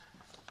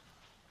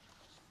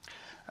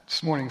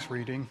This morning's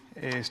reading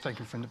is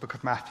taken from the book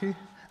of Matthew,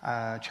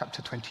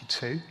 chapter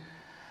 22,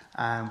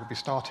 and we'll be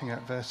starting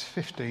at verse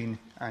 15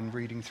 and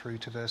reading through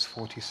to verse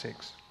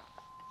 46.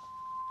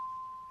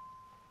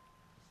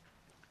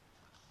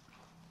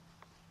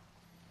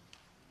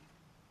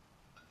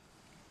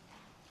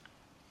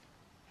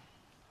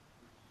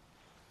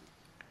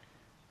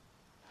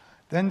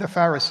 Then the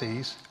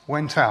Pharisees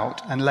went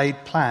out and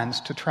laid plans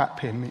to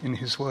trap him in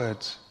his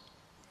words.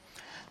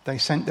 They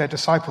sent their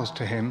disciples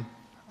to him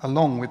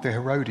along with the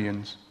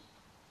Herodians.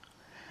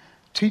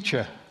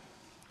 "Teacher,"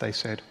 they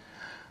said,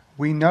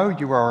 "we know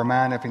you are a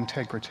man of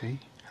integrity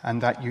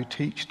and that you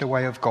teach the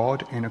way of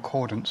God in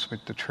accordance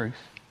with the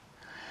truth.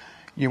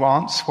 You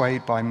aren't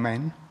swayed by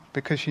men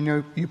because you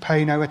know you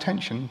pay no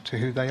attention to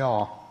who they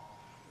are.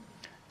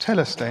 Tell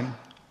us then,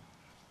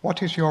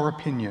 what is your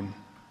opinion?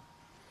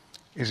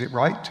 Is it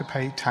right to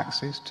pay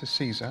taxes to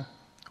Caesar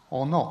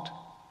or not?"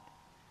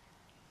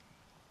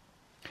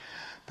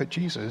 But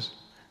Jesus,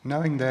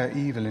 knowing their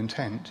evil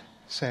intent,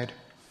 said,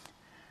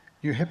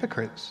 "You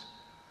hypocrites,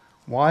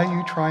 why are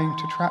you trying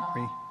to trap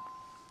me?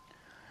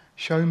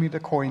 Show me the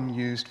coin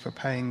used for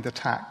paying the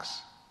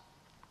tax."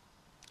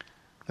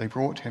 They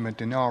brought him a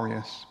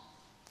denarius,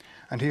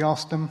 and he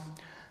asked them,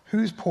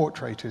 "Whose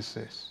portrait is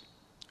this,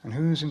 and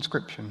whose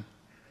inscription?"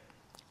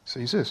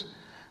 "Caesar's,"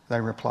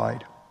 they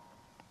replied.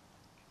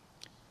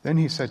 Then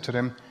he said to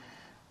them,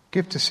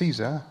 "Give to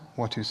Caesar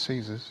what is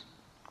Caesar's,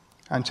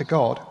 and to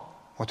God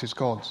what is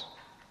God's."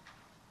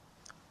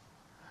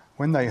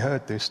 When they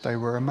heard this, they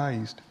were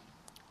amazed.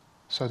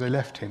 So they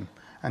left him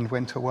and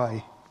went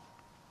away.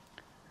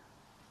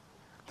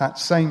 That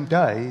same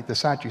day, the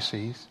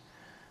Sadducees,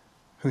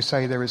 who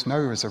say there is no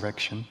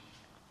resurrection,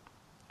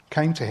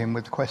 came to him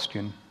with the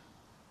question.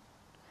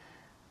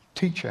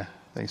 "Teacher,"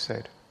 they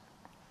said,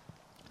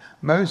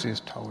 "Moses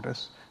told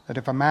us that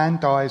if a man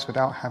dies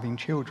without having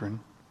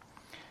children,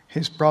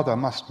 his brother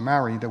must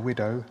marry the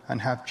widow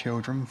and have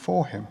children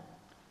for him.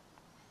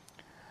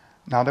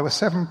 Now there were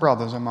 7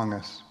 brothers among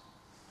us.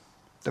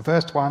 The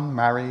first one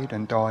married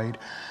and died,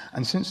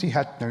 and since he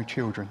had no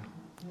children,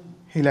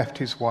 he left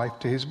his wife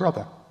to his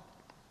brother.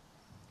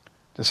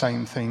 The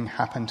same thing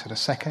happened to the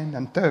second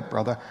and third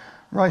brother,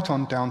 right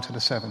on down to the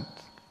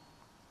 7th.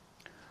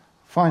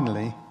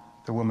 Finally,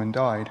 the woman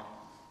died.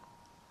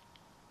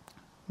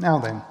 Now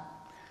then,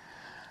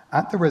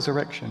 at the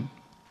resurrection,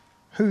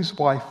 whose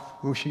wife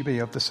will she be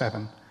of the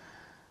 7,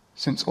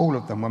 since all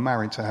of them were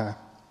married to her?"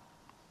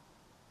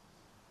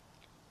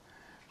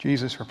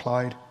 Jesus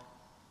replied,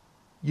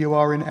 "You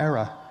are in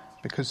error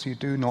because you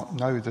do not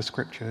know the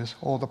scriptures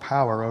or the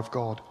power of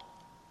God.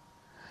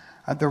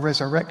 At the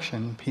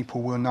resurrection,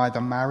 people will neither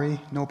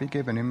marry nor be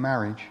given in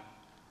marriage.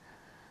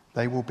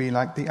 They will be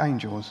like the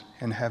angels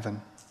in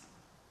heaven.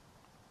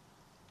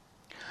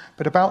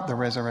 But about the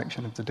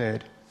resurrection of the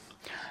dead,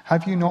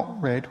 have you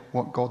not read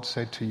what God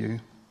said to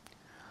you?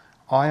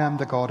 'I am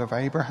the God of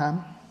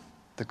Abraham,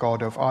 the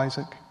God of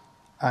Isaac,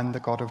 and the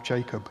God of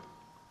Jacob.'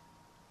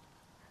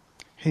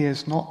 He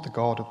is not the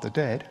God of the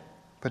dead,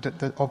 but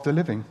of the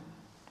living."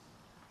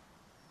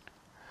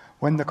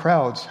 When the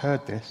crowds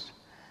heard this,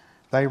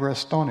 they were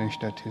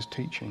astonished at his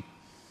teaching.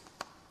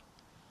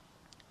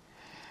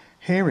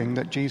 Hearing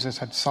that Jesus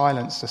had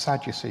silenced the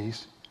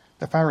Sadducees,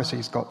 the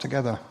Pharisees got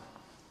together.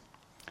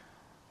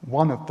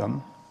 One of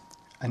them,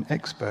 an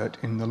expert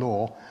in the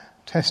law,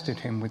 tested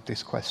him with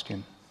this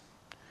question.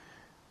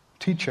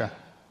 "Teacher,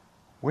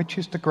 which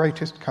is the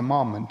greatest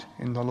commandment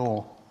in the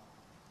law?"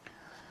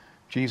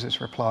 Jesus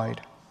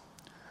replied,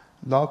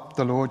 "Love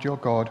the Lord your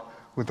God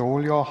with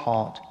all your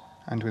heart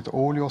and with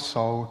all your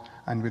soul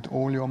and with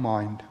all your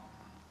mind.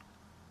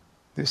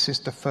 This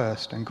is the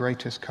first and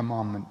greatest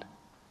commandment.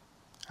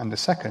 And the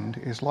second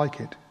is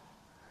like it.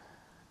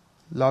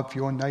 Love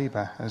your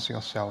neighbor as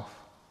yourself.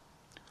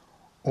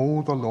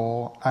 All the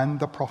law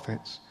and the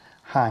prophets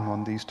hang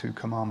on these 2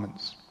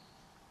 commandments."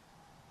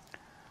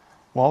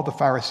 While the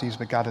Pharisees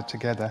were gathered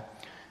together,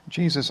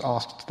 Jesus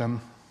asked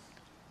them,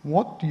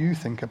 "What do you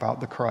think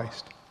about the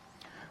Christ?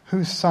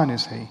 Whose son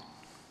is he?"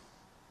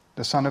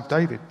 "The son of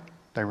David,"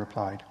 they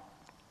replied.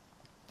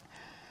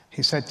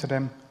 He said to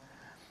them,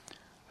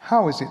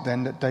 "How is it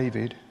then that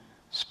David,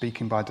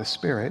 speaking by the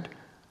Spirit,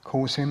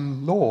 calls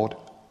him Lord?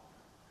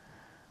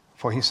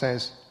 For he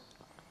says,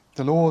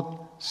 'The Lord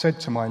said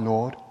to my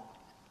Lord,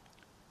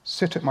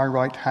 sit at my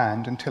right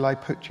hand until I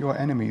put your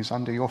enemies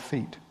under your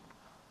feet.'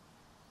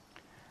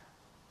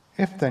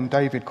 If then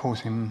David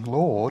calls him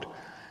Lord,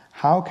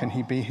 how can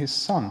he be his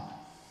son?"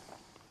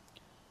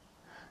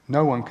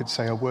 No one could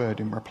say a word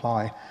in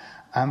reply,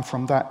 and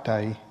from that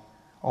day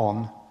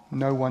on,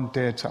 no one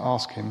dared to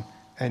ask him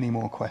any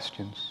more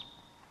questions.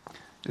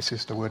 This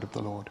is the word of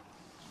the Lord.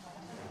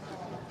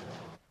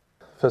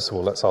 First of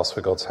all, let's ask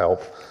for God's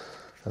help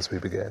as we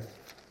begin.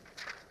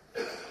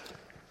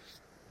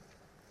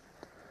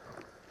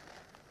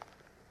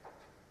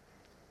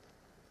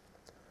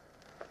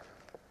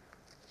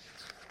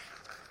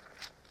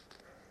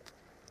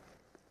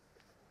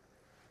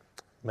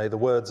 May the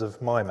words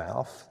of my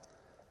mouth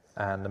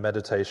and the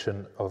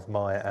meditation of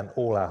my and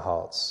all our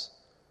hearts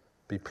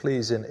be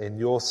pleasing in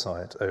your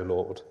sight, O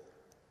Lord,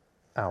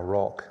 our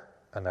rock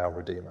and our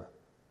Redeemer.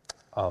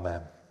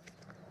 Amen.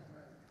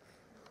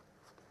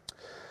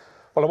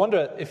 Well, I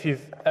wonder if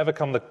you've ever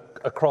come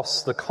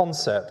across the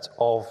concept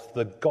of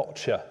the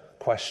gotcha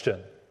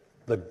question.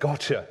 The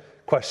gotcha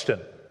question.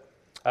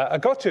 A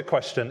gotcha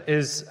question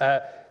is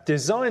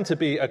designed to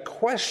be a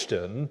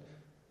question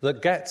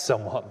that gets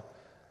someone,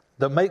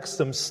 that makes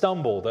them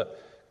stumble, that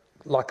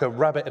like a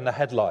rabbit in the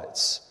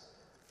headlights.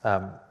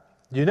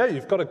 You know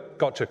you've got a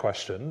gotcha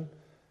question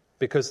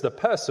because the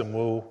person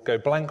will go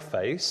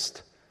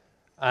blank-faced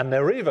and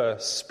they'll either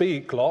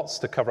speak lots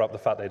to cover up the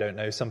fact they don't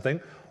know something,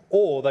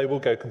 or they will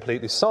go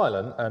completely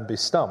silent and be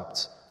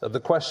stumped at the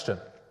question.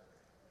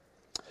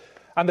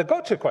 And the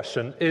gotcha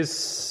question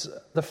is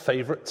the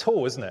favourite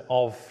tool, isn't it,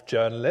 of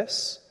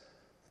journalists.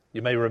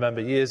 You may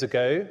remember years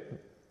ago,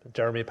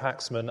 Jeremy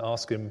Paxman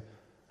asking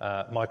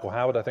Michael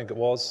Howard, I think it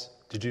was,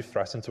 did you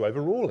threaten to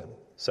overrule him?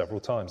 Several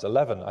times,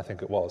 11, I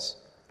think it was.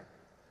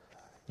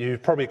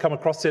 You've probably come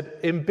across it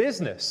in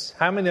business.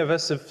 How many of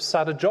us have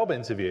sat a job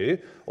interview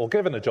or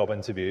given a job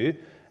interview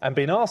and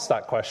been asked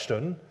that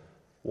question,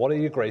 what are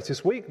your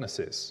greatest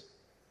weaknesses?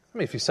 I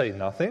mean, if you say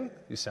nothing,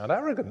 you sound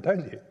arrogant,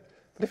 don't you?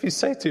 But if you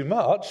say too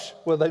much,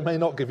 well, they may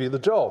not give you the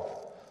job.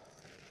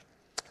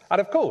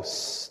 And of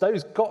course,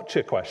 those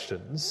gotcha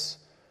questions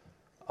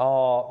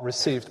are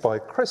received by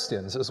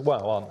Christians as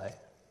well, aren't they?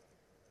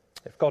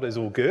 If God is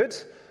all good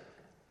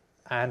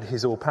and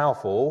he's all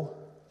powerful,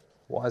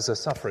 why is there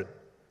suffering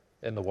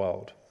in the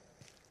world?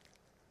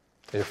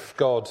 If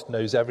God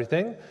knows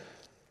everything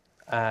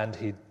and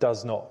he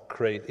does not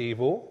create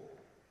evil,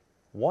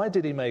 why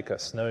did he make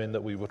us knowing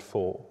that we would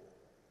fall?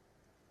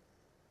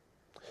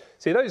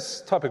 See,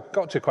 those type of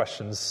gotcha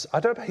questions, I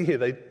don't know here,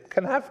 they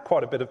can have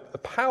quite a bit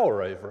of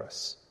power over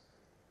us.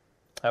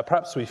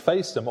 Perhaps we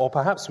face them or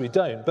perhaps we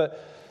don't,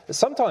 but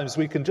sometimes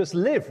we can just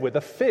live with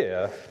a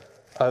fear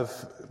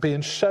of being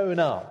shown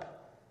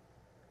up,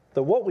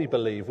 that what we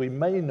believe we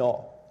may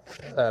not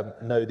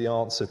know the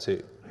answer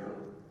to.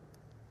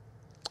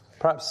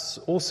 Perhaps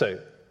also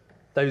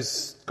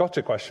those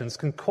gotcha questions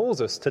can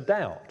cause us to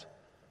doubt.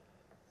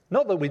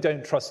 Not that we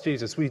don't trust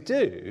Jesus, we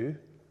do,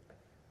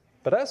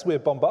 but as we're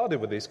bombarded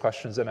with these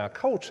questions in our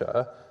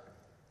culture,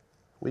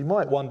 we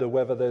might wonder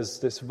whether there's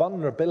this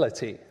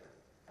vulnerability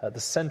at the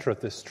centre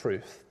of this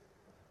truth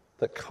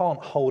that can't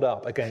hold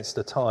up against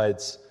the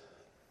tides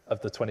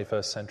of the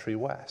 21st century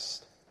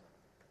West.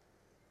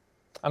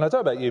 And I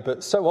don't know about you,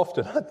 but so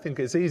often I think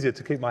it's easier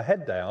to keep my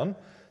head down,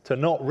 to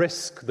not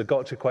risk the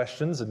gotcha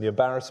questions and the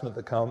embarrassment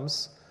that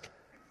comes,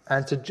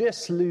 and to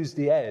just lose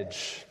the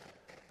edge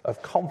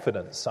of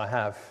confidence I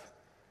have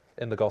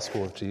in the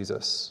gospel of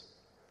Jesus.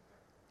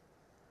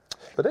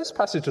 But this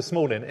passage this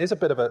morning is a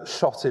bit of a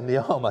shot in the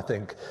arm, I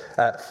think,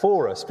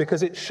 for us,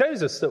 because it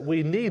shows us that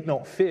we need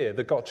not fear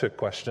the gotcha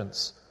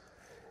questions.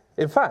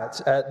 In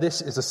fact,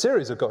 this is a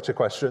series of gotcha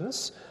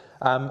questions,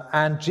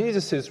 and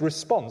Jesus'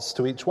 response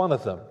to each one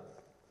of them.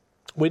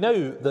 We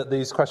know that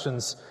these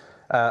questions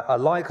are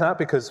like that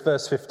because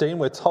verse 15,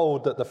 we're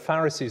told that the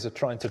Pharisees are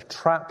trying to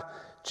trap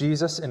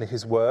Jesus in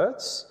his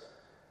words.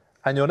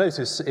 And you'll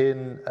notice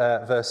in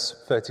verse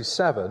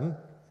 35,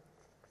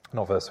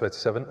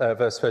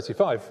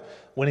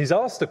 when he's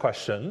asked a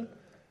question,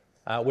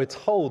 we're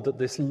told that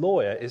this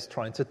lawyer is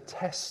trying to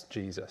test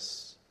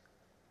Jesus.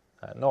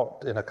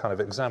 Not in a kind of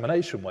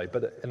examination way,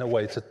 but in a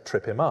way to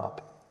trip him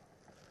up.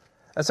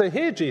 And so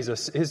here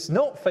Jesus is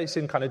not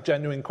facing kind of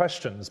genuine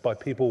questions by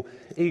people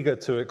eager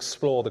to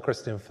explore the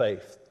Christian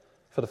faith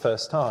for the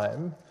first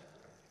time.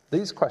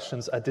 These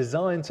questions are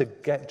designed to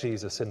get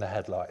Jesus in the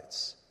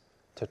headlights,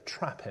 to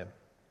trap him,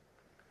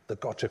 the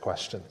gotcha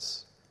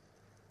questions.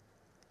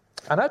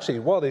 And actually,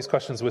 while these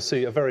questions we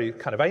see are very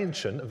kind of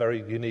ancient,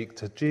 very unique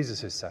to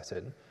Jesus'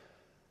 setting,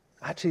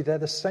 actually they're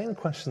the same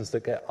questions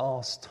that get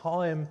asked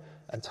time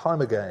and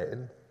time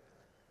again,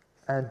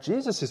 and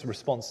Jesus'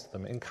 response to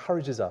them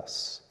encourages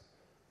us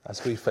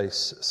as we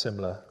face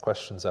similar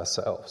questions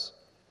ourselves.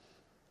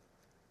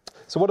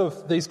 So what are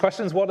these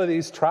questions? What are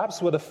these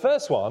traps? Well, the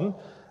first one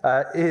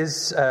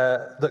is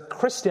that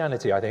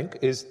Christianity, I think,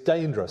 is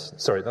dangerous.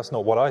 Sorry, that's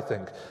not what I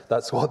think.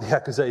 That's what the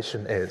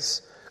accusation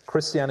is.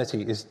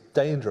 Christianity is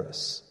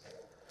dangerous.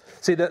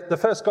 See, the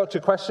first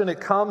gotcha question,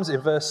 it comes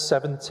in verse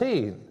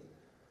 17.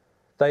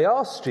 They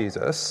asked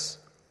Jesus,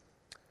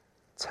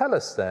 "Tell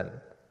us then,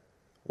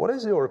 what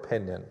is your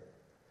opinion?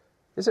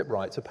 Is it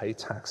right to pay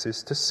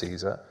taxes to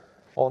Caesar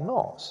or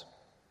not?"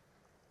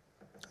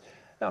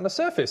 Now, on the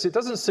surface, it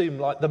doesn't seem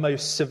like the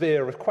most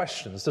severe of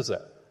questions, does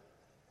it?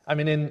 I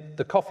mean, in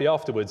the coffee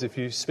afterwards, if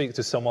you speak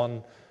to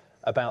someone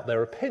about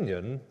their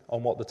opinion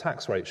on what the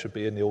tax rate should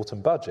be in the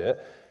autumn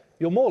budget,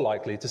 you're more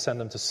likely to send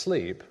them to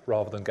sleep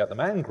rather than get them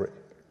angry.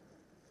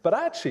 But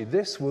actually,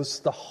 this was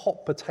the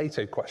hot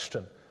potato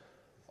question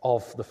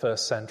of the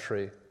first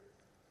century.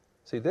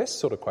 See, this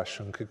sort of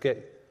question could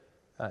get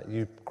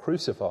you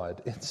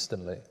crucified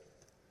instantly.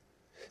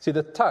 See,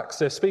 the tax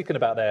they're speaking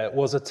about there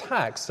was a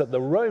tax that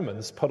the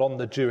Romans put on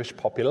the Jewish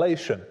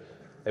population.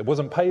 It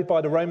wasn't paid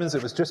by the Romans,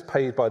 it was just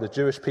paid by the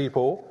Jewish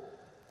people.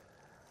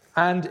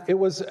 And it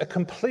was a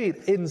complete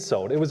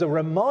insult. It was a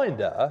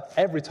reminder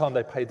every time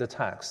they paid the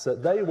tax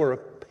that they were a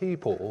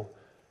people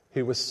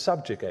who were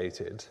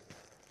subjugated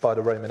by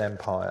the Roman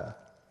Empire.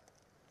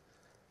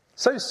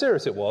 So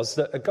serious it was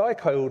that a guy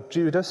called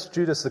Judas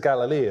the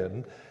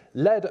Galilean,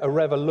 led a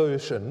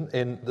revolution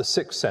in the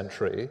 6th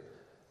century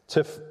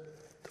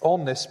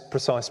on this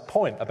precise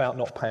point about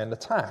not paying the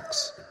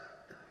tax.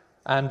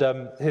 And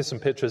here's some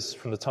pictures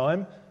from the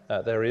time.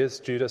 There he is,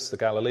 Judas the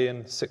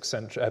Galilean, 6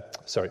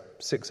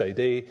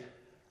 AD.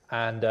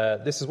 And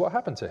this is what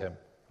happened to him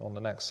on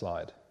the next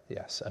slide.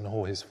 Yes, and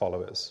all his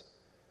followers.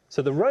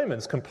 So the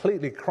Romans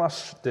completely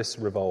crushed this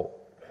revolt.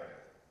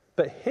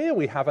 But here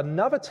we have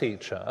another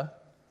teacher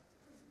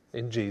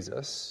in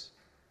Jesus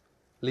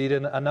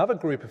leading another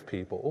group of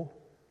people,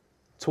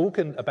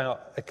 talking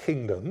about a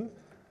kingdom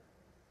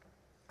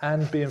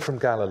and being from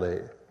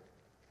Galilee.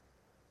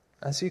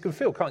 And so you can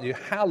feel, can't you,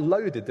 how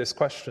loaded this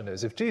question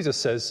is. If Jesus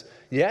says,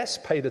 yes,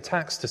 pay the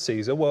tax to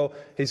Caesar, well,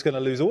 he's going to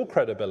lose all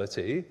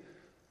credibility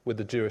with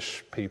the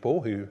Jewish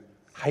people who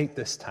hate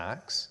this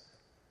tax.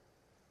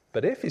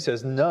 But if he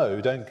says, no,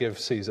 don't give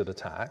Caesar the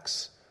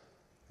tax,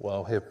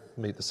 well, he'll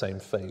meet the same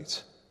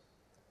fate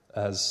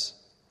as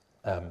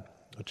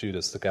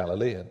Judas the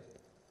Galilean.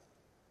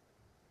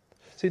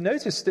 See,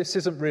 notice this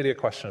isn't really a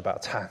question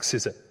about tax,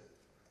 is it?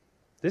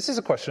 This is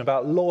a question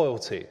about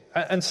loyalty.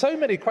 And so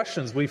many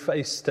questions we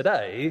face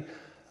today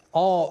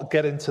are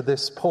getting to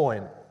this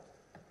point.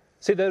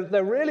 See,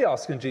 they're really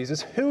asking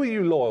Jesus, who are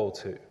you loyal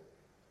to?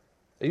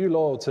 Are you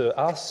loyal to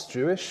us,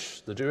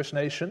 the Jewish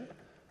nation?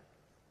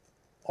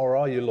 Or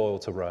are you loyal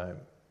to Rome?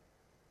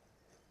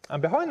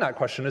 And behind that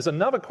question is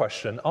another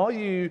question. Are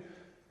you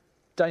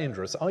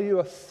dangerous? Are you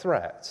a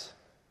threat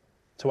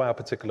to our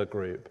particular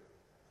group?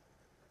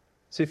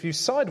 See, if you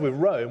side with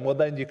Rome, well,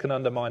 then you can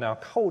undermine our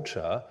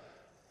culture.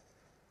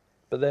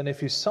 But then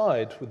if you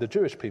side with the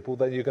Jewish people,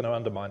 then you're going to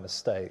undermine the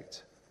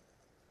state.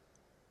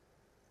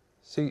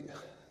 See,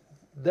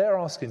 they're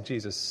asking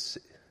Jesus,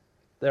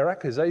 their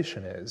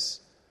accusation is,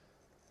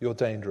 you're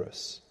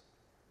dangerous.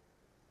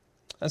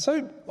 And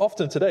so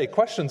often today,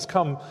 questions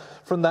come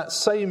from that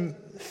same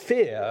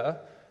fear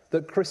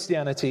that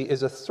Christianity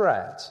is a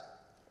threat.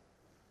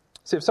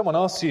 See, if someone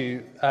asks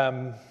you,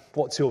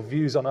 what's your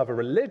views on other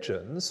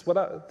religions?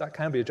 Well, that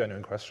can be a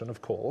genuine question,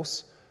 of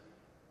course.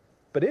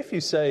 But if you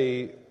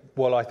say,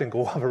 well, I think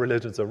all other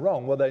religions are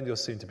wrong, well, then you're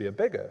seen to be a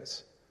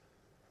bigot.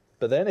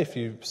 But then if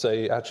you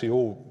say, actually,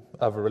 all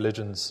other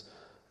religions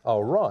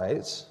are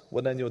right,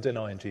 well, then you're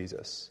denying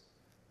Jesus.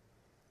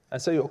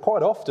 And so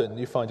quite often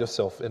you find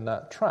yourself in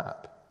that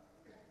trap.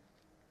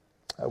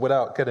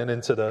 Without getting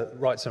into the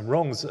rights and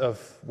wrongs of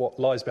what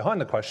lies behind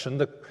the question,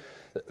 the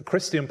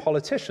Christian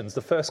politicians,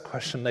 the first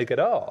question they get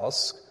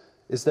asked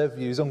is their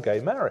views on gay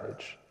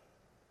marriage.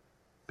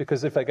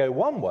 Because if they go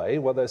one way,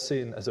 well, they're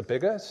seen as a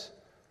bigot.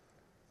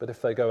 But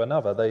if they go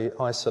another, they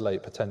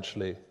isolate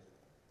potentially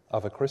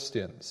other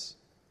Christians.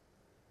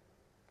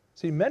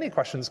 See, many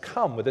questions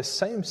come with this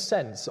same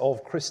sense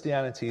of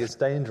Christianity is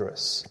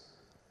dangerous.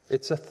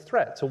 It's a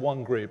threat to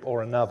one group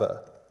or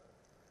another.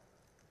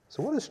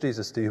 So what does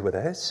Jesus do with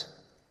it?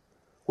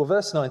 Well,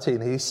 verse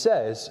 19, he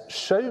says,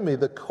 show me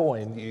the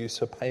coin used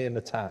for paying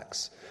the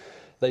tax.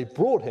 They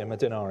brought him a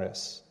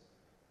denarius.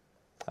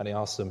 And he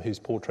asked them whose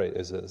portrait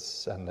is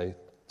this. And they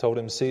told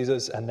him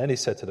Caesar's. And then he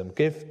said to them,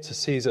 give to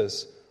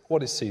Caesar's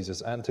what is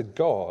Caesar's, and to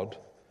God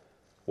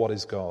what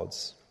is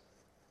God's.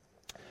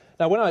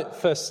 Now, when I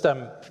first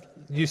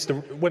used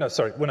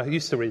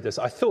to read this,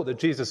 I thought that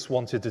Jesus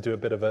wanted to do a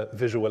bit of a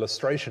visual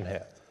illustration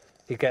here.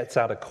 He gets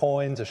out a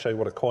coin to show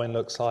what a coin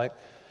looks like.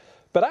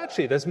 But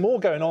actually, there's more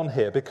going on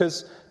here,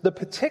 because the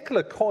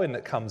particular coin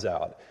that comes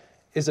out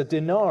is a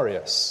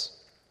denarius.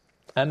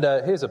 And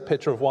here's a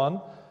picture of one.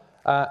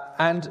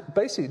 And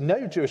basically,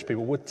 no Jewish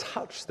people would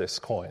touch this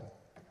coin.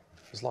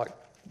 It's like,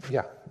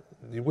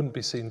 you wouldn't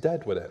be seen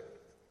dead with it.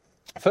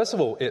 First of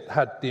all, it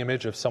had the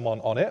image of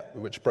someone on it,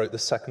 which broke the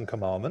second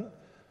commandment.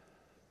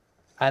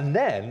 And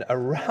then,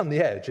 around the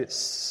edge, it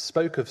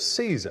spoke of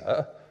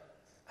Caesar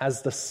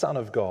as the Son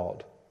of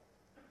God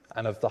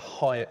and as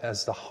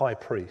the high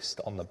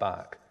priest on the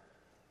back.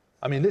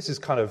 I mean, this is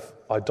kind of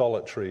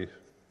idolatry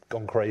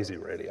gone crazy,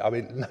 really. I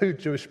mean, no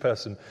Jewish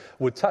person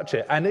would touch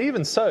it. And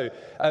even so,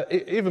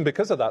 even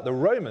because of that, the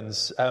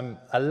Romans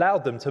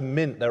allowed them to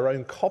mint their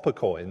own copper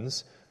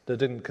coins that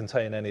didn't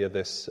contain any of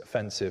this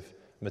offensive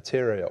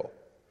material.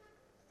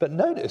 But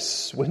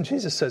notice, when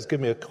Jesus says, give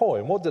me a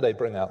coin, what do they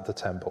bring out the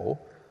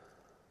temple?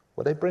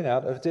 Well, they bring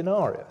out a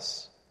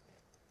denarius.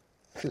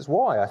 Which is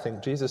why I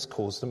think Jesus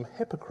calls them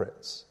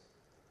hypocrites.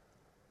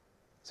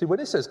 See, when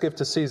he says, give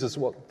to Caesar's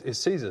what is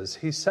Caesar's,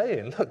 he's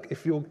saying, look,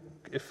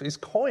 if his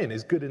coin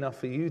is good enough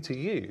for you to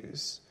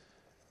use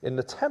in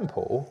the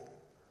temple,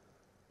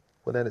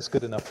 well, then it's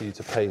good enough for you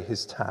to pay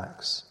his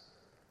tax.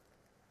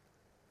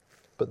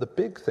 But the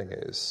big thing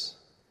is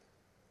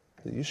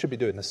that you should be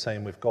doing the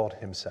same with God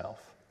himself.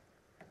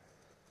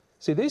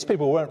 See, these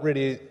people weren't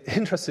really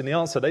interested in the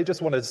answer. They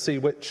just wanted to see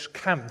which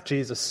camp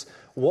Jesus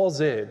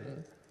was in.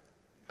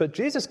 But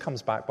Jesus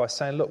comes back by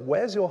saying, look,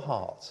 where's your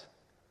heart?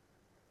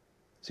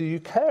 So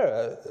you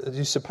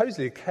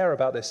supposedly care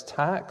about this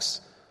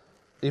tax,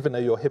 even though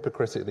you're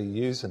hypocritically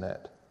using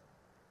it.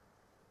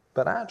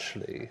 But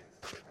actually,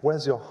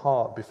 where's your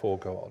heart before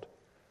God?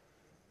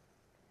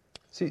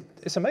 See,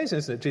 it's amazing,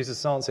 isn't it,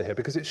 Jesus' answer here,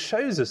 because it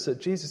shows us that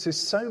Jesus is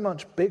so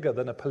much bigger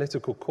than a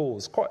political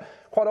cause.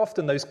 Quite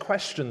often those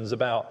questions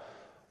about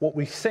what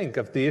we think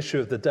of the issue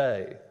of the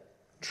day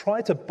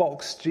try to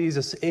box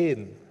Jesus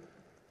in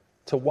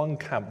to one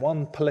camp,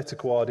 one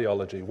political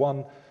ideology,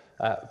 one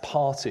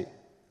party.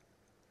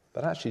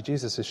 But actually,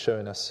 Jesus is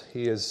showing us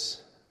he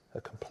is a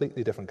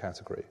completely different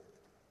category.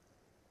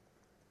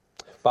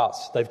 But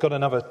they've got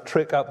another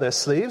trick up their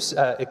sleeves.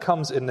 It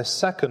comes in this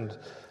second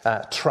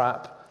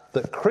trap,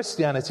 that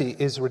Christianity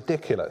is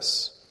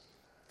ridiculous.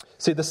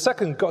 See, the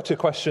second gotcha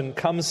question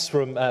comes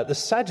from the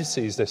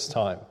Sadducees this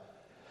time.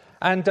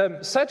 And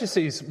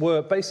Sadducees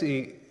were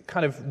basically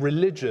kind of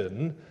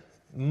religion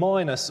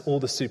minus all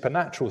the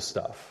supernatural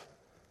stuff.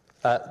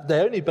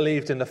 They only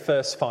believed in the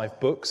first 5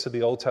 books of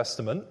the Old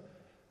Testament,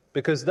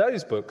 because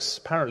those books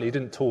apparently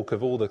didn't talk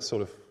of all the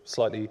sort of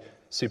slightly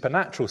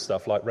supernatural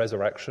stuff like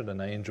resurrection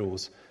and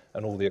angels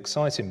and all the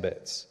exciting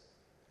bits.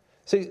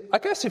 See, I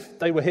guess if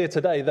they were here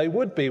today, they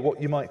would be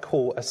what you might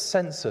call a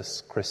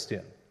census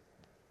Christian.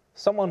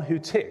 Someone who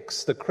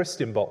ticks the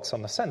Christian box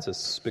on the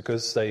census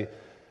because they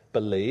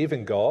believe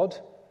in God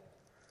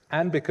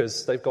and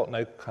because they've got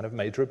no kind of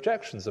major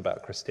objections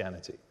about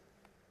Christianity.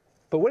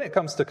 But when it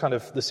comes to kind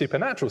of the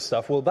supernatural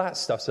stuff, well, that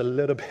stuff's a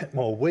little bit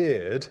more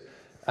weird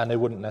and they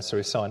wouldn't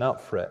necessarily sign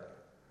up for it.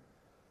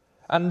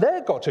 And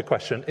their gotcha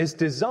question is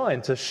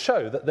designed to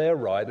show that they're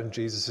right and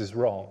Jesus is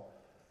wrong.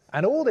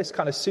 And all this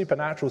kind of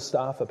supernatural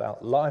stuff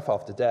about life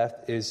after death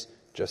is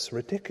just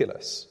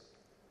ridiculous.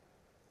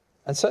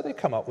 And so they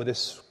come up with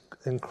this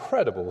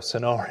incredible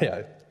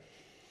scenario.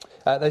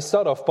 They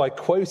start off by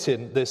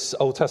quoting this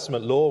Old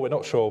Testament law. We're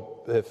not sure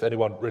if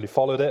anyone really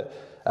followed it.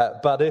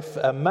 But if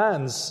a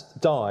man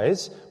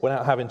dies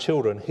without having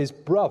children, his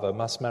brother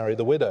must marry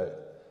the widow.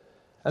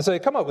 And so they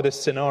come up with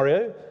this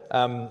scenario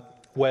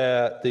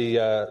where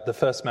the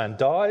first man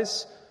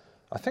dies.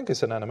 I think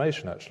it's an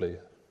animation, actually.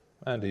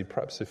 Andy,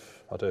 perhaps I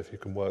don't know if you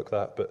can work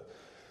that, but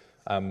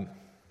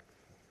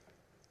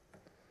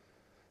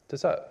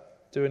does that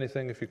do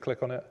anything if you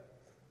click on it?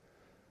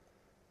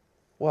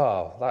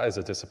 Wow, that is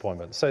a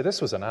disappointment. So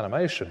this was an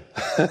animation.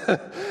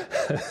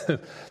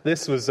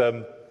 This was,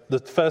 the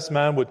first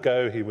man would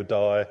go, he would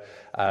die,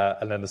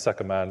 and then the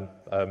second man,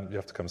 you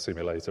have to come see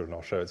me later and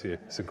I'll show it to you.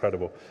 It's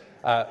incredible.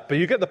 But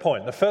you get the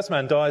point. The first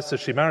man dies, so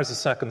she marries the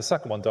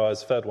second one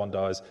dies, third one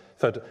dies,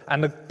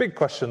 and the big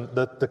question,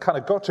 the kind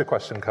of gotcha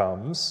question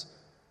comes,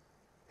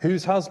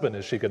 whose husband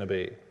is she going to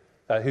be?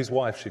 Whose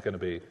wife is she going to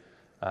be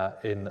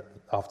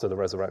after the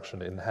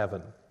resurrection in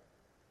heaven?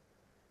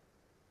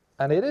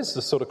 And it is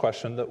the sort of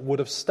question that would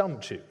have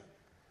stumped you.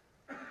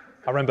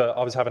 I remember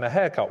I was having a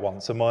haircut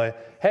once, and my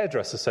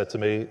hairdresser said to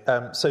me,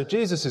 so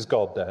Jesus is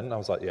God then? And I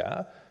was like,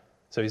 yeah.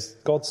 So he's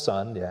God's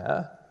son,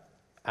 yeah.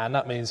 And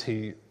that means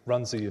he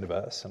runs the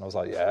universe. And I was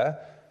like, yeah.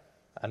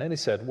 And then he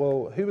said,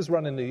 well, who was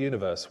running the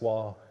universe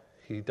while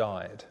he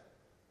died?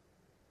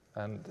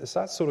 And it's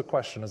that sort of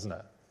question, isn't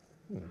it?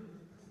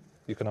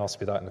 You can ask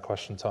me that in the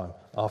question time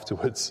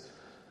afterwards.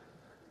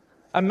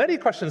 And many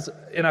questions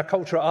in our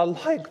culture are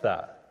like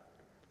that.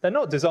 They're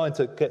not designed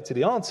to get to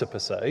the answer per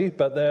se,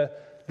 but they're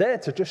there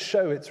to just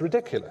show it's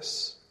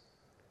ridiculous.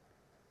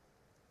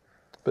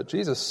 But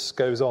Jesus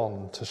goes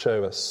on to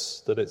show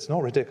us that it's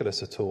not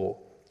ridiculous at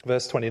all.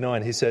 Verse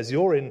 29, he says,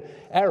 you're in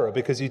error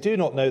because you do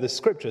not know the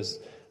scriptures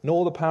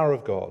nor the power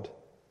of God.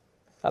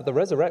 At the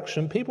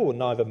resurrection, people will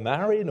neither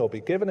marry nor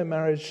be given in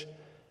marriage.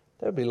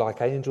 They'll be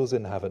like angels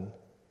in heaven.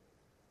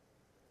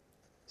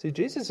 See,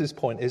 Jesus'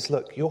 point is,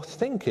 look, you're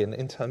thinking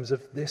in terms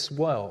of this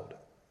world.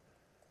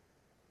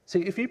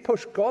 See, if you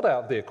push God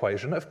out of the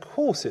equation, of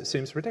course it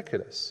seems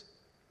ridiculous.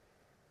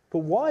 But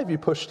why have you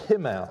pushed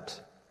him out?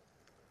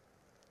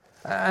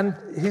 And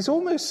he's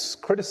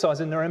almost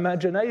criticizing their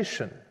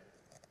imagination.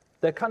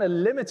 They're kind of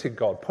limiting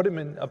God, put him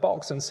in a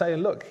box and saying,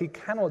 look, he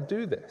cannot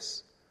do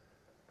this.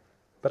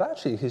 But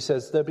actually, he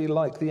says, they'll be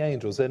like the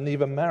angels. They'll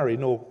neither marry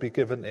nor be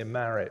given in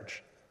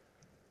marriage.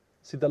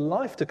 See, the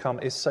life to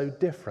come is so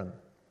different.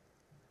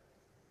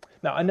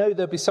 Now, I know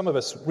there'll be some of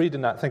us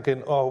reading that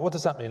thinking, oh, what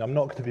does that mean? I'm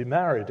not going to be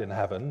married in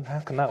heaven. How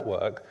can that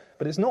work?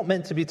 But it's not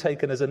meant to be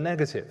taken as a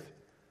negative.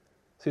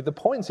 See, the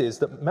point is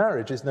that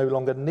marriage is no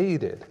longer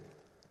needed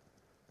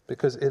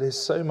because it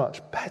is so much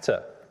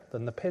better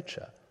than the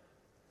picture.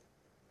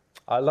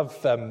 I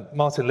love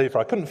Martin Luther.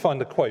 I couldn't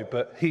find the quote,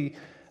 but he,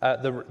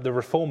 the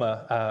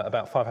reformer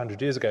about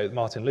 500 years ago,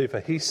 Martin Luther,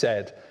 he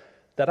said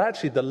that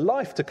actually the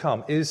life to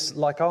come is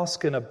like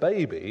asking a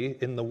baby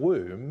in the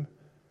womb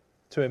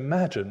to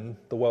imagine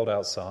the world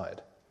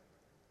outside.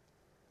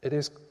 It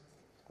is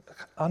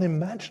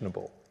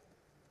unimaginable,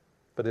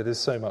 but it is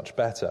so much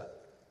better.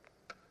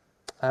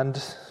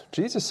 And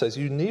Jesus says,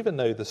 you neither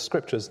know the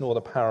scriptures nor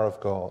the power of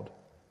God.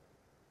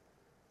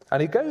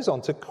 And he goes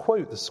on to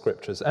quote the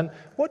scriptures. And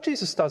what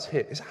Jesus does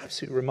here is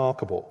absolutely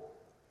remarkable.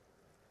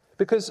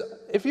 Because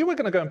if you were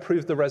going to go and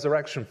prove the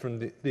resurrection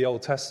from the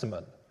Old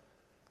Testament,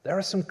 there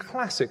are some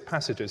classic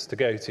passages to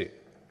go to.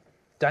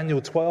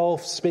 Daniel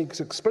 12 speaks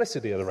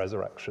explicitly of the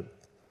resurrection.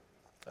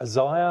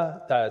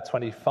 Isaiah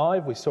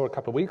 25, we saw a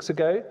couple of weeks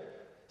ago,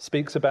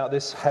 speaks about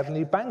this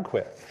heavenly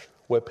banquet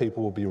where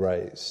people will be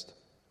raised.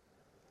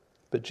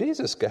 But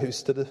Jesus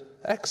goes to the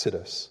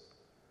Exodus.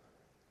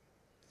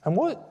 And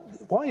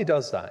why he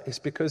does that is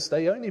because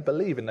they only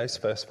believe in those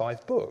first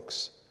 5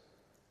 books.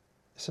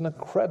 It's an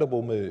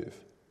incredible move.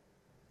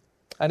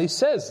 And he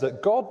says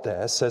that God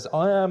there says,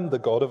 I am the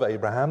God of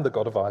Abraham, the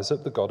God of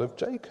Isaac, the God of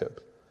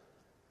Jacob.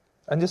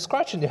 And you're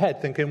scratching your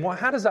head thinking, well,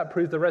 how does that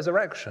prove the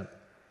resurrection?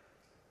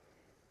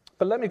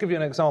 But let me give you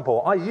an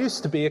example. I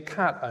used to be a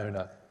cat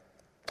owner.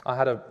 I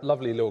had a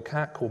lovely little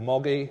cat called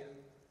Moggy,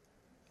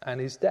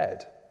 and he's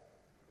dead.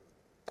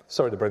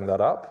 Sorry to bring that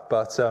up,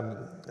 but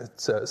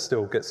it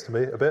still gets to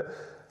me a bit.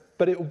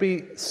 But it would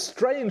be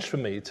strange for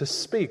me to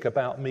speak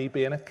about me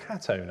being a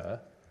cat owner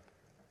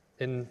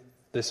in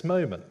this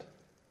moment.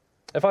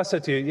 If I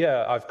said to you,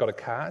 yeah, I've got a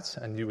cat,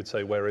 and you would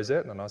say, where is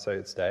it? And I say,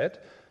 it's dead.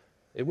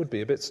 It would be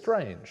a bit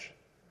strange.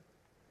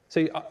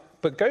 See,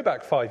 but go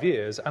back 5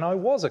 years, and I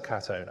was a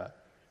cat owner.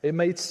 It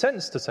made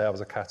sense to say I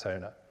was a cat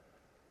owner.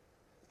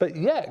 But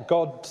yet,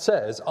 God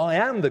says, I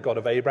am the God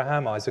of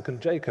Abraham, Isaac,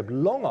 and Jacob,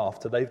 long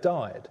after they've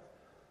died.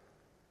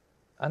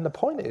 And the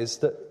point is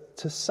that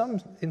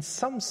in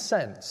some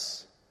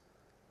sense,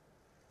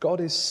 God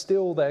is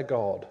still their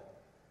God.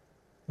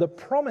 The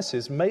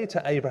promises made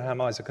to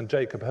Abraham, Isaac, and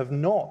Jacob have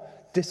not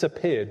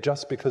disappeared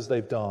just because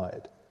they've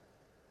died.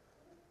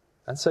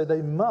 And so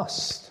they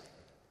must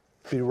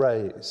be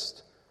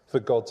raised for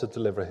God to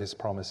deliver his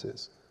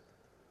promises.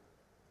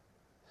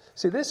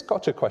 See, this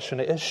gotcha question,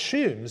 it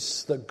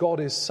assumes that God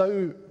is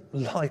so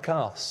like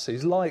us.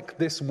 He's like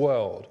this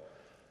world.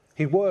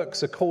 He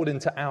works according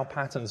to our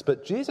patterns.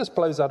 But Jesus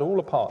blows that all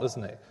apart,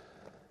 doesn't he?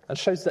 And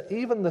shows that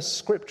even the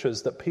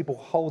scriptures that people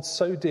hold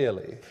so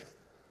dearly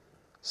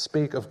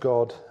speak of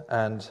God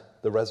and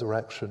the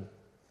resurrection.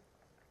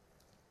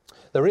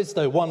 There is,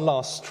 though, one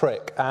last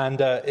trick,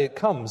 and it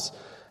comes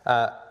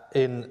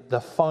in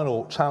the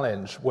final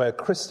challenge where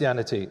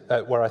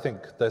I think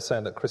they're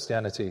saying that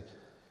Christianity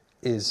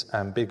is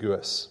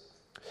ambiguous.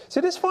 See,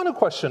 this final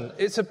question,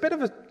 it's a bit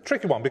of a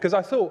tricky one because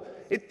I thought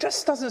it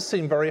just doesn't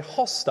seem very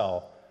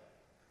hostile.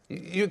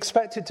 You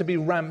expect it to be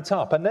ramped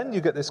up, and then you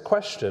get this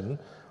question,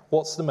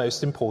 what's the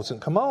most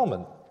important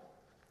commandment?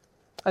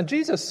 And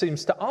Jesus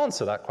seems to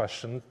answer that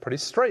question pretty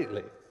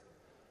straightly.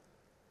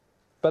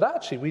 But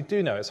actually, we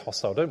do know it's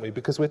hostile, don't we?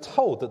 Because we're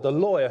told that the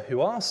lawyer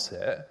who asks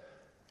it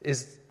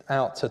is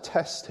out to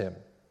test him.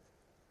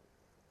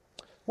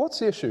 What's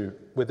the issue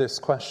with this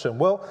question?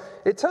 Well,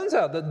 it turns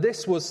out that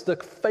this was the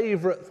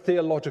favourite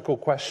theological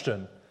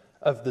question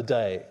of the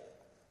day.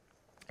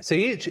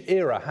 See, each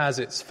era has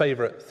its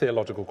favourite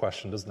theological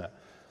question, doesn't it?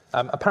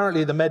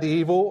 Apparently, the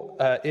medieval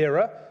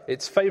era,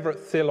 its favourite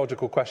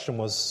theological question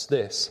was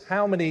this: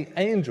 how many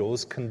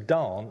angels can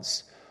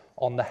dance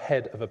on the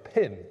head of a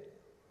pin?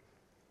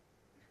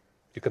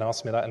 You can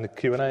ask me that in the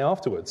Q&A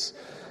afterwards.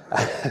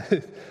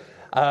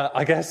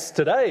 I guess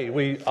today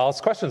we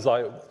ask questions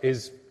like,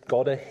 is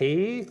God a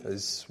he?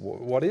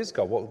 What is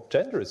God? What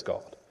gender is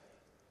God?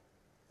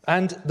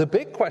 And the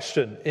big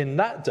question in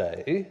that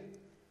day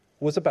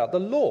was about the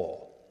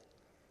law.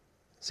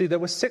 See, there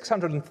were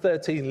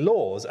 613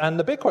 laws, and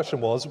the big question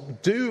was,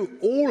 do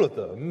all of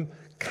them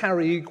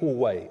carry equal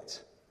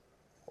weight?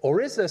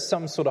 Or is there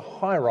some sort of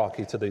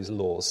hierarchy to these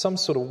laws, some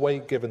sort of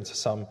weight given to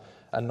some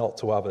and not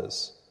to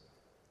others?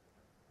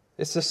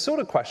 It's the sort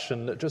of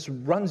question that just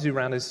runs you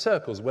around in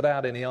circles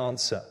without any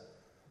answer.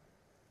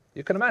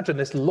 You can imagine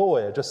this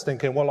lawyer just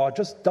thinking, well, I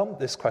just dumped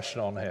this question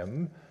on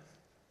him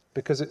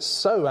because it's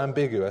so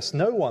ambiguous.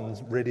 No one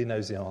really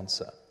knows the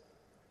answer.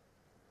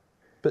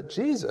 But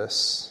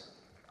Jesus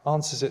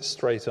answers it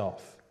straight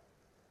off.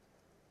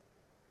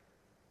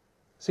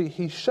 See,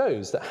 he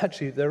shows that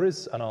actually there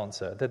is an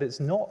answer, that it's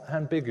not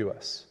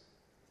ambiguous.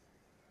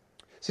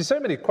 See,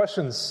 so many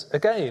questions,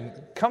 again,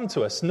 come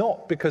to us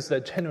not because they're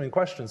genuine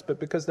questions,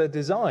 but because they're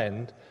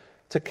designed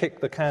to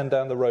kick the can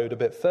down the road a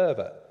bit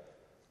further.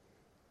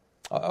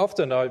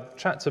 Often I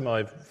chat to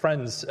my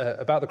friends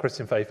about the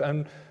Christian faith,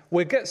 and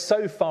we get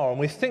so far and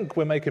we think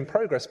we're making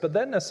progress, but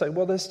then they say,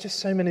 well, there's just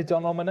so many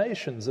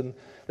denominations and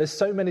there's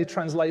so many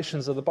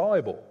translations of the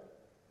Bible.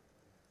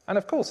 And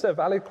of course, they're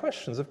valid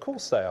questions, of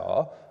course they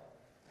are,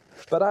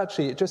 but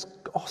actually it just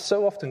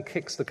so often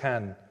kicks the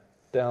can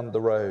down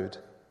the road.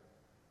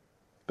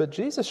 But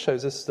Jesus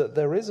shows us that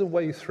there is a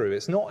way through.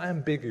 It's not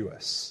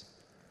ambiguous.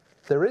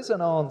 There is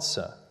an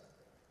answer.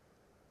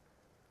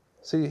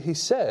 See, he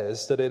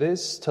says that it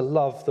is to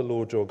love the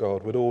Lord your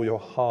God with all your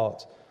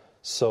heart,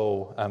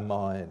 soul, and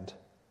mind,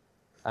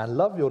 and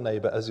love your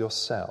neighbour as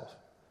yourself.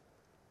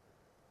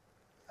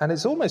 And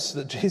it's almost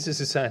that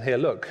Jesus is saying here,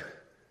 look,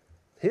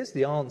 here's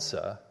the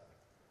answer.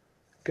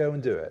 Go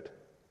and do it.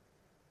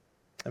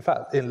 In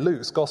fact, in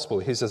Luke's gospel,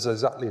 he says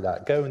exactly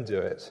that. Go and do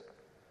it.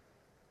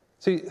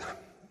 See,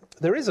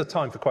 there is a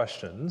time for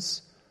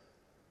questions,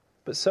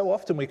 but so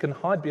often we can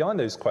hide behind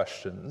those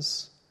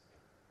questions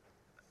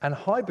and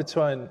hide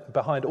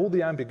behind all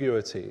the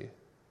ambiguity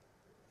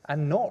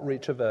and not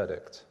reach a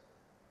verdict.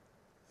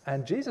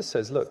 And Jesus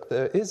says, look,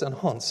 there is an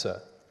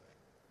answer,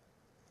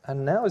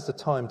 and now is the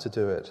time to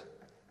do it.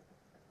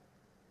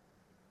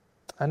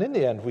 And in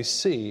the end, we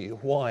see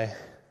why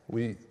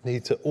we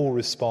need to all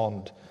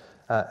respond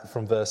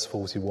from verse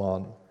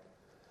 41.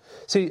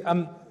 See,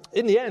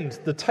 in the end,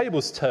 the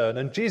tables turn,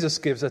 and Jesus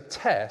gives a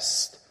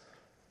test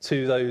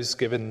to those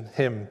giving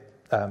him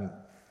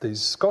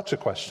these gotcha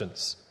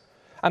questions.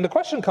 And the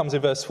question comes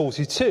in verse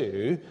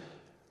 42,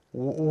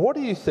 what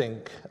do you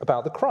think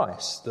about the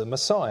Christ, the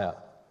Messiah?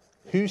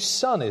 Whose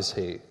son is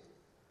he?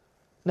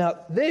 Now,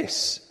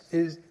 this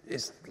is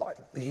like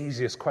the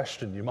easiest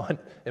question you might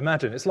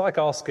imagine. It's like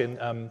asking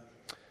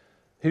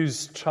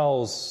who's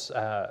Charles,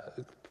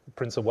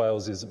 Prince of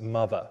Wales'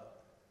 mother?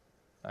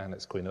 And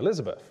it's Queen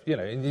Elizabeth.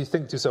 And you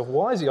think to yourself,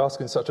 why is he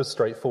asking such a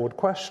straightforward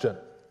question?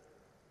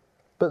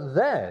 But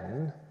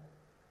then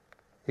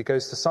he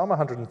goes to Psalm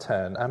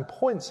 110 and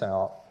points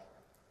out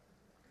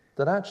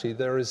that actually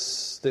there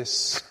is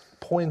this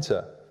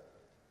pointer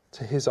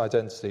to his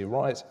identity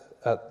right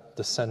at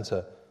the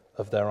center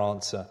of their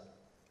answer.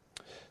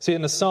 See,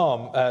 in the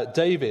psalm,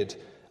 David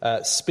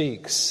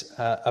speaks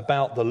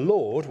about the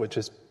Lord, which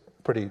is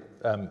pretty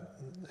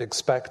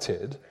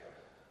expected,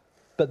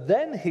 but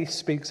then he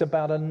speaks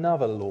about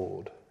another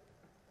Lord,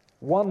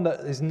 one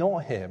that is not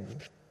him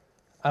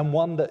and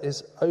one that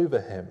is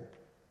over him.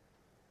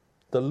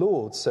 The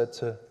Lord said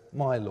to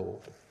my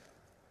Lord.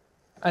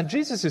 And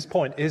Jesus'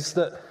 point is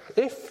that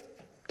if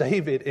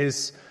David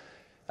is,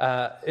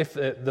 if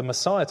the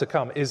Messiah to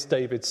come is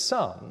David's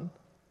son,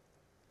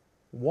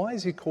 why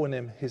is he calling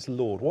him his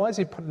Lord? Why is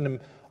he putting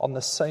him on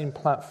the same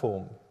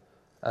platform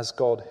as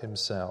God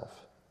himself?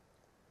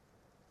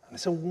 And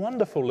it's a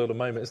wonderful little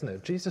moment, isn't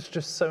it? Jesus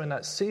just sowing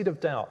that seed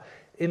of doubt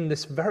in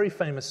this very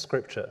famous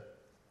scripture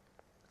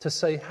to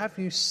say, have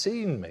you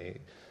seen me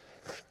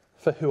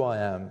for who I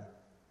am?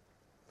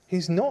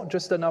 He's not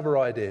just another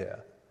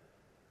idea.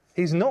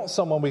 He's not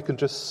someone we can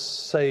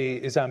just say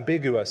is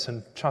ambiguous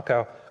and chuck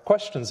our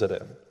questions at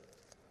him.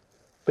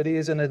 But he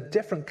is in a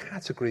different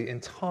category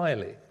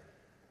entirely.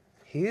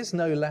 He is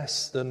no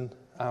less than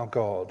our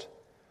God,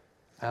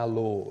 our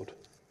Lord.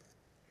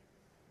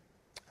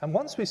 And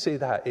once we see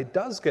that, it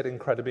does get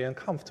incredibly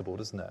uncomfortable,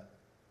 doesn't it?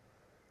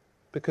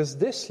 Because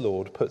this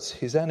Lord puts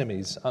his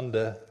enemies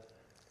under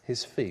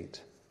his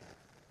feet.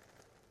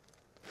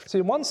 See,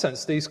 in one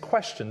sense, these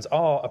questions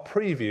are a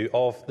preview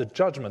of the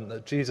judgment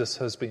that Jesus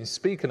has been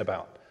speaking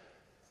about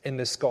in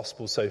this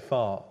gospel so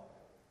far.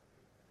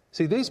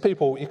 See, these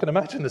people, you can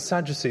imagine the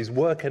Sadducees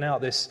working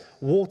out this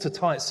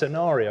watertight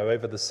scenario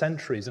over the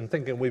centuries and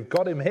thinking, we've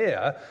got him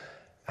here,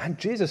 and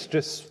Jesus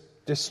just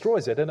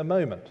destroys it in a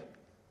moment.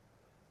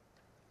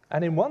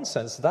 And in one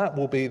sense, that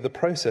will be the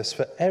process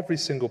for every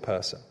single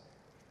person.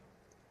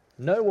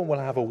 No one will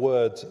have a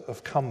word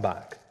of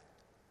comeback.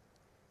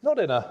 Not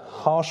in a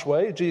harsh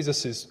way,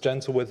 Jesus is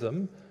gentle with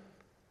them,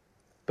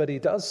 but he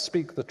does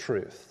speak the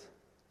truth,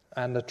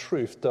 and the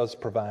truth does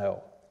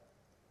prevail.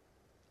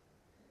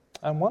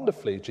 And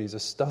wonderfully,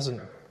 Jesus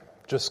doesn't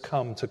just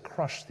come to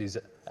crush these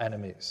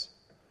enemies.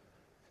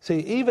 See,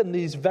 even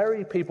these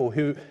very people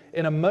who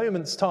in a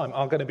moment's time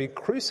are going to be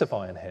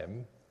crucifying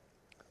him,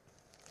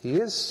 he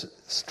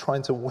is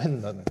trying to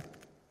win them.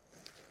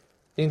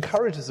 He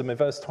encourages them in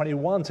verse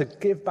 21 to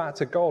give back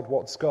to God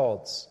what's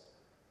God's.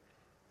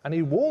 And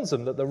he warns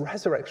them that the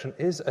resurrection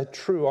is a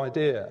true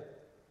idea.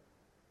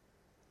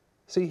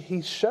 See,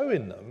 he's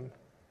showing them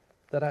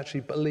that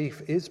actually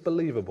belief is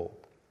believable.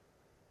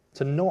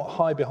 To not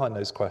hide behind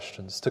those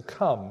questions, to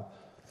come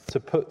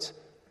to put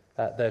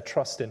their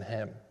trust in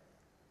him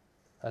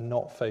and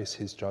not face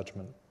his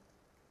judgment.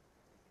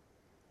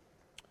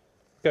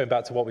 Going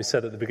back to what we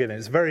said at the beginning,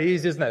 it's very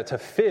easy, isn't it, to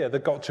fear the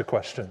gotcha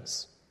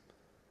questions.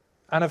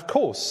 And of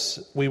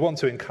course, we want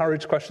to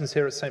encourage questions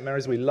here at St.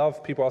 Mary's. We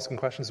love people asking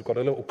questions. We've got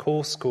a little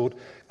course called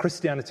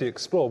Christianity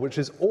Explored, which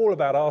is all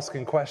about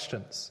asking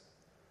questions.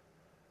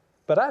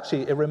 But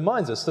actually, it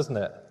reminds us, doesn't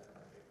it,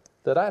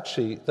 that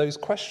actually those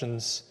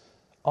questions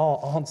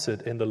are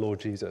answered in the Lord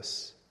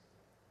Jesus.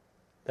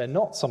 They're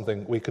not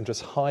something we can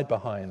just hide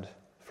behind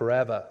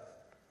forever.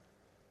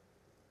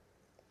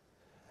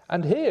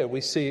 And here we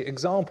see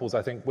examples,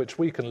 I think, which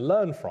we can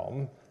learn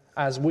from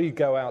as we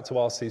go out to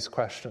ask these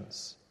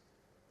questions.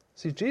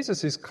 See,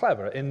 Jesus is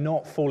clever in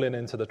not falling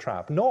into the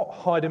trap, not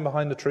hiding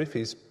behind the truth.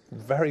 He's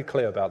very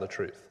clear about the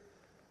truth.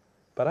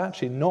 But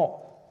actually not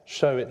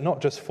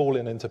just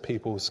falling into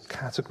people's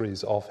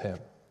categories of him.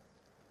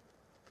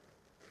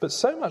 But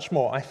so much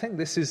more, I think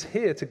this is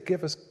here to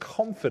give us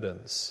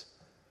confidence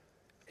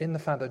in the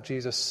fact that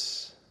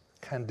Jesus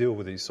can deal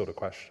with these sort of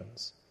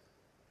questions.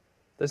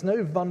 There's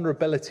no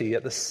vulnerability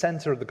at the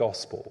center of the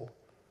gospel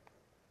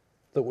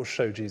that will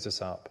show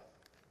Jesus up.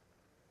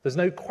 There's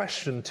no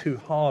question too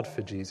hard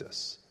for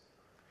Jesus.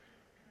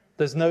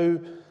 There's no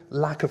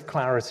lack of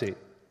clarity.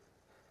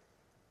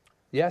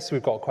 Yes,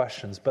 we've got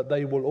questions, but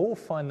they will all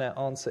find their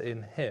answer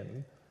in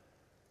him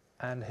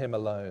and him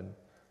alone.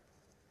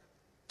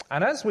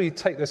 And as we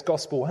take this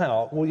gospel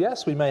out, well,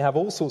 yes, we may have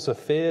all sorts of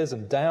fears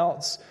and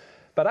doubts,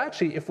 but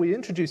actually, if we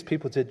introduce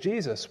people to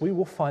Jesus, we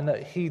will find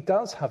that he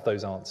does have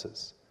those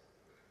answers.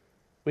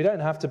 We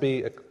don't have to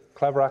be a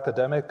clever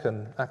academic,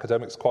 and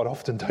academics quite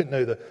often don't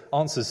know the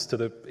answers to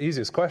the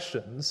easiest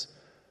questions.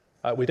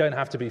 We don't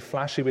have to be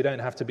flashy, we don't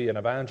have to be an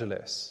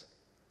evangelist.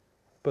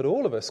 But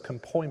all of us can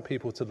point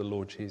people to the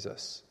Lord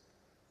Jesus.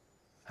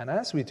 And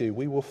as we do,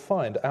 we will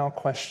find our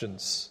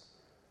questions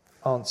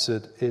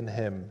answered in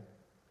him.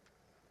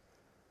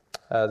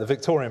 The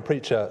Victorian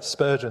preacher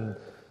Spurgeon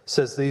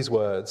says these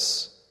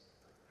words: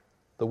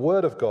 "The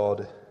word of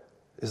God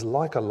is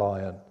like a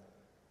lion.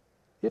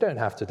 You don't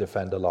have to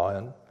defend a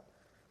lion.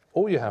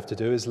 All you have to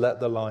do is let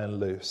the lion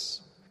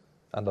loose,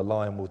 and the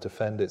lion will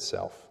defend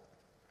itself."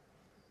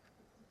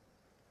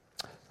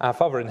 Our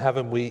Father in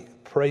heaven, we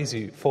praise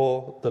you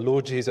for the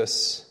Lord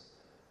Jesus,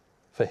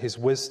 for his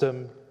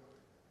wisdom,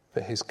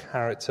 for his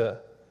character,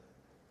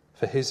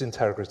 for his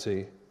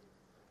integrity.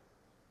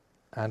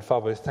 And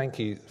Father, thank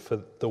you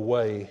for the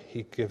way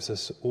he gives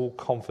us all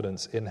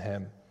confidence in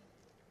him.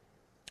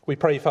 We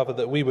pray, Father,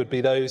 that we would be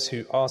those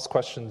who ask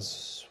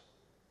questions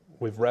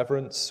with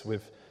reverence,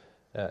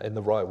 in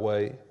the right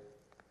way.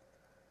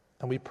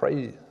 And we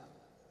pray,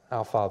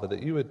 our Father,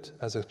 that you would,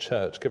 as a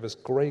church, give us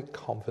great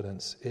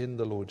confidence in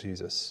the Lord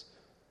Jesus.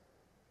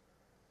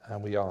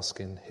 And we ask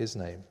in his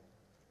name.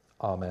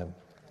 Amen.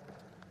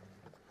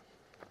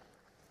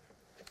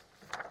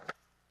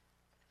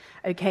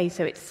 Okay,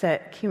 so it's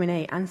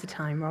Q&A answer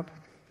time, Rob.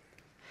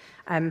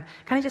 Can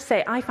I just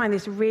say, I find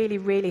this really,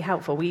 really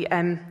helpful. I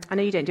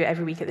know you don't do it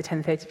every week at the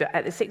 10:30, but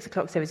at the 6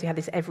 o'clock service, we have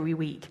this every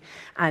week.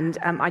 And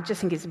I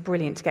just think it's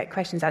brilliant to get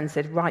questions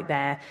answered right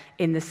there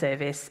in the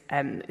service,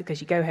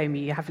 because you go home,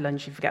 you have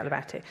lunch, you forget all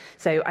about it.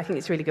 So I think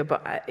it's really good,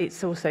 but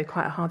it's also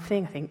quite a hard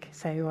thing, I think.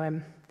 So,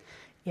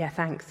 yeah,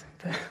 thanks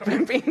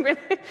for being really,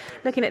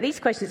 looking at these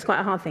questions. It's quite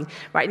a hard thing.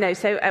 Right, no,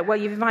 so, well,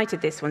 you've invited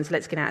this one, so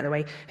let's get out of the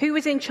way. Who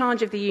was in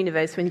charge of the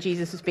universe when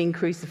Jesus was being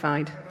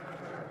crucified?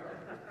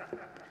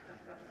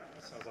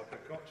 Sounds like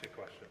a gotcha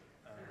question.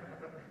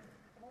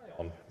 Am I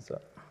on? Is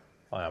that?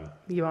 I am.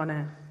 You are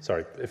now.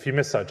 Sorry, if you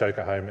missed that joke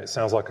at home, it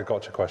sounds like a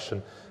gotcha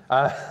question.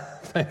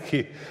 Thank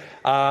you.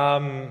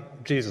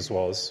 Jesus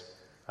was.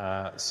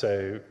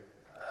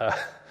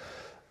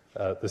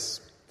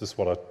 This is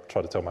what I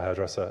try to tell my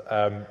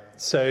hairdresser.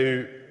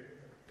 So,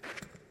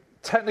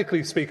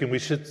 technically speaking,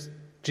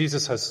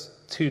 Jesus has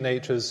two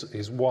natures.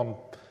 He's one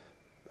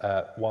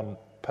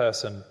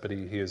person, but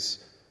he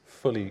is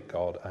fully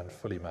God and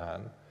fully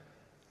man.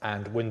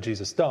 And when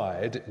Jesus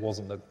died, it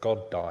wasn't that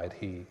God died.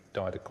 He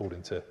died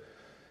according to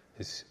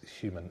his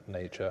human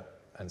nature.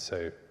 And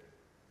so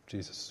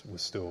Jesus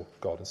was still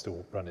God and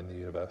still running the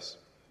universe.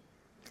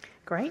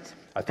 Great.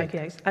 Thank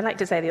you. I'd like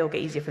to say they all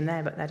get easier from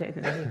there, but I don't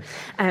think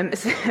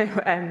they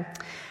do.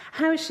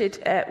 How should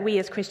we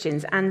as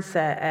Christians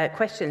answer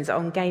questions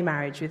on gay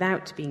marriage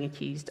without being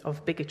accused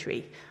of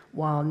bigotry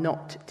while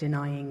not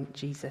denying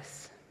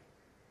Jesus?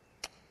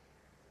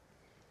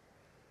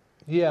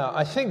 Yeah,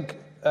 I think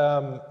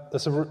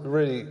that's a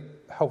really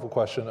helpful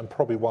question, and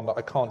probably one that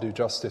I can't do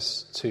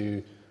justice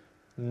to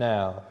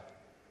now.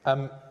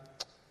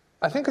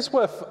 I think it's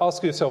worth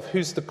asking yourself,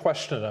 who's the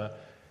questioner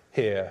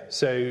here?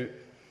 So,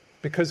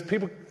 because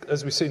people,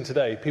 as we've seen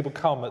today, people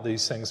come at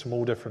these things from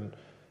all different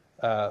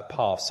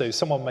paths. So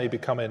someone may be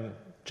coming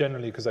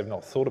generally because they've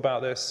not thought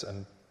about this,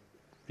 and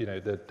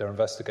they're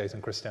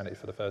investigating Christianity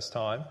for the first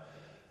time.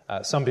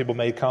 Some people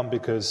may come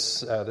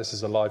because this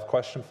is a live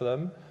question for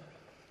them.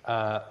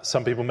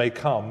 Some people may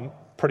come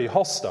pretty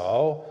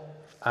hostile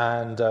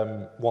and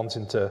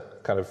wanting to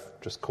kind of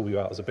just call you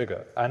out as a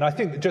bigot. And I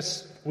think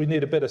we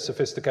need a bit of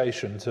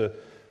sophistication to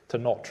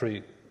not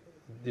treat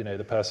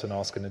the person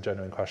asking a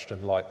genuine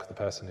question like the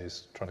person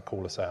who's trying to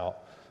call us out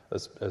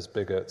as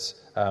bigots.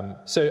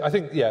 So I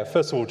think,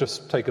 first of all,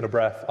 just taking a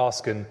breath,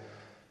 asking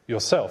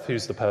yourself,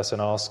 who's the person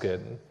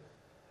asking?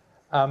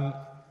 And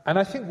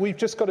I think we've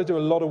just got to do a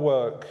lot of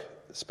work,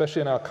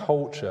 especially in our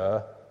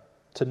culture,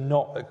 to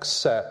not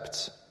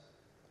accept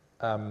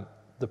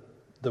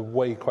the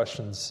way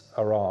questions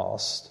are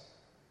asked,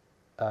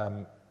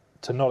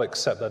 to not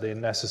accept that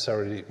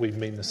we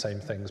mean the same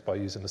things by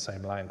using the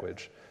same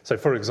language. So,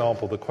 for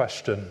example, the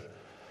question,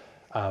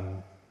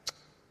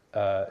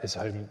 is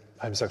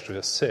homosexuality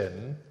a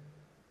sin,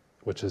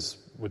 which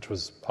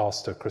was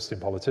asked to Christian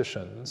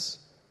politicians,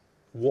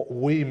 what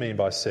we mean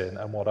by sin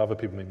and what other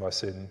people mean by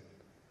sin,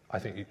 I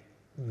think you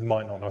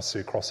might not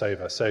necessarily cross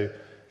over. So,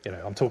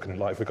 I'm talking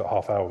like if we've got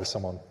half hour with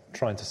someone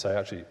trying to say,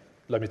 actually,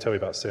 let me tell you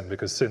about sin,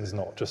 because sin's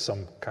not just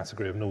some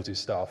category of naughty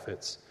stuff,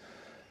 it's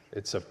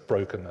a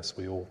brokenness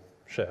we all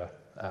share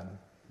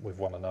with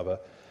one another.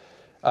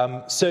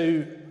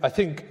 So I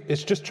think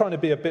it's just trying to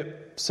be a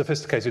bit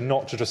sophisticated,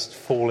 not to just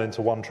fall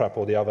into one trap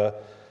or the other.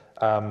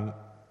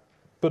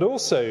 But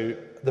also,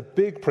 the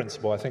big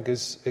principle, I think,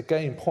 is,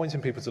 again,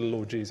 pointing people to the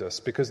Lord Jesus,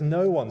 because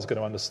no one's going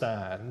to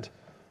understand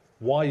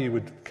why you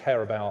would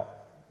care about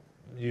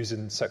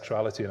using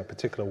sexuality in a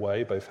particular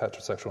way, both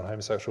heterosexual and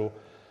homosexual,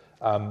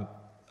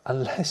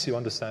 unless you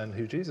understand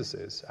who Jesus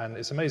is. And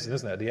it's amazing,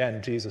 isn't it? At the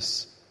end,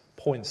 Jesus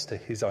points to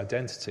his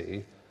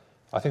identity,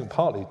 I think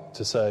partly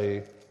to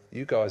say,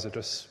 you guys are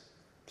just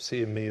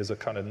seeing me as a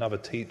kind of another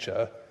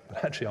teacher,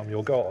 but actually I'm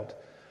your God.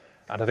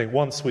 And I think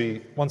once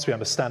we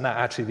understand that,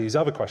 actually these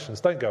other questions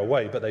don't go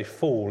away, but they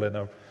fall in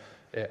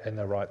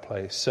the right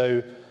place.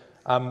 So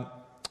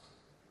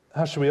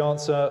how should we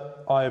answer?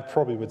 I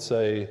probably would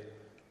say,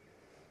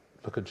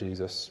 look at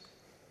Jesus.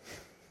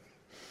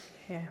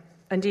 Yeah.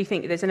 And do you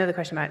think there's another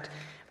question about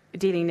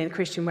dealing in a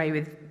Christian way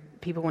with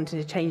people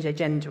wanting to change their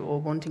gender or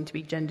wanting to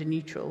be gender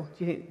neutral?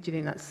 Do you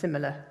think that's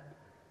similar?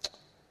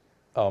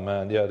 Oh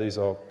man, yeah, these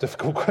are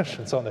difficult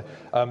questions, aren't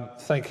they?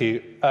 Thank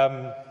you.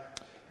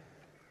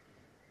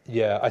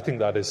 Yeah, I think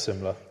that is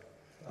similar.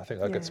 I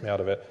think that gets me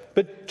out of it.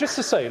 But just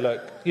to say,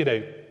 look,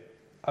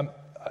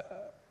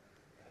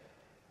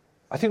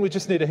 I think we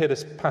just need to hear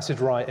this passage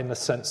right in the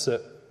sense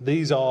that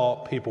these are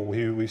people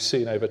who we've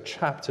seen over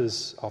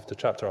chapters after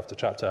chapter after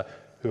chapter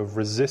who have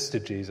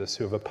resisted Jesus,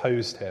 who have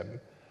opposed him.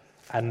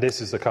 And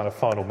this is the kind of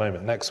final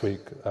moment. Next week,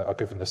 I'll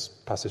give this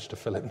passage to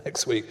Philip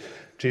next week.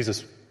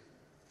 Jesus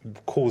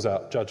calls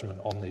out judgment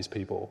on these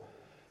people.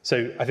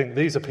 So I think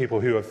these are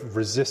people who have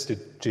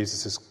resisted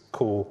Jesus'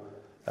 call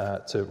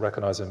to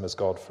recognize him as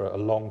God for a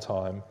long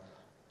time.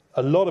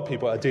 A lot of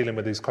people are dealing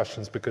with these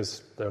questions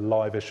because they're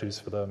live issues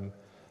for them.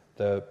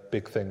 They're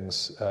big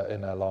things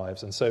in their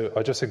lives. And so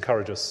I just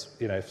encourage us,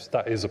 if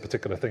that is a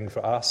particular thing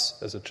for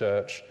us as a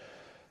church,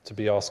 to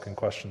be asking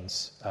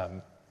questions.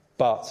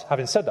 But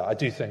having said that, I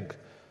do think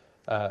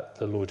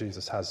the Lord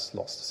Jesus has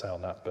lots to say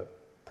on that, but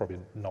probably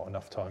not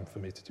enough time for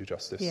me to do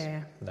justice.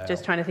 Yeah, now.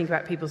 Just trying to think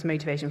about people's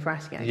motivation for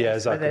asking, I guess, yeah,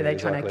 exactly, whether they're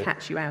trying to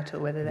catch you out or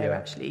whether they're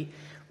actually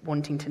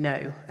wanting to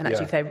know. And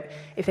actually,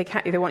 if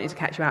they want you to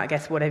catch you out, I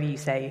guess whatever you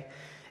say,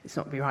 it's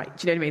not be right.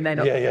 Do you know what I mean? They're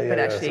not. But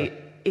actually,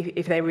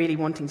 if they're really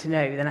wanting to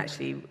know, then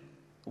actually,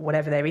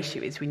 whatever their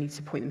issue is, we need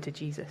to point them to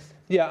Jesus.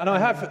 Yeah, and I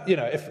have,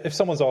 if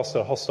someone's asked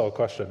a hostile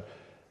question,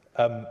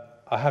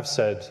 I have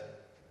said,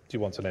 do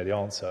you want to know the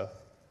answer?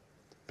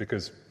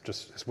 Because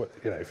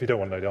if you don't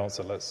want to know the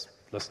answer,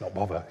 let's not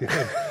bother.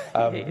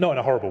 Not in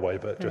a horrible way,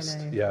 but just,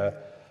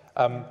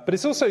 but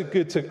it's also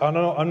good to,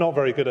 I'm not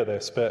very good at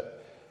this,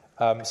 but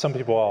some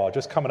people are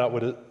just coming up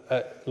with,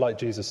 like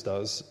Jesus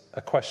does,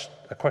 a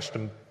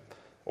question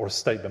or a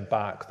statement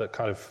back that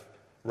kind of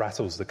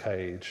rattles the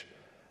cage.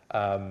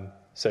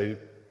 So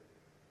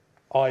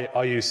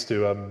I used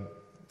to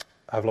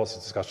have lots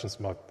of discussions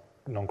with my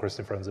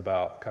non-Christian friends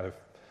about kind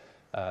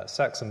of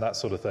sex and that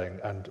sort of thing.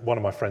 And one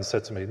of my friends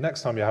said to me,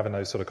 next time you're having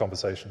those sort of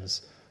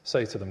conversations,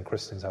 say to them,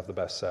 Christians have the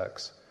best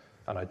sex.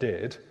 And I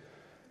did.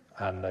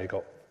 And they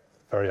got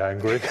very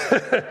angry.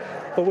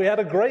 But we had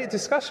a great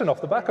discussion off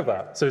the back of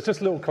that. So it's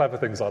just little clever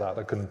things like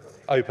that can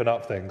open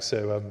up things.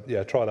 So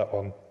try that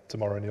one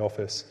tomorrow in the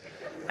office.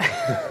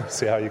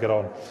 See how you get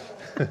on.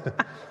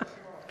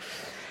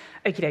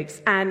 Okie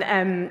dokes.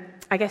 And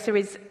I guess there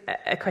is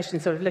a question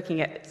sort of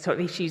looking at sort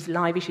of issues,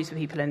 live issues for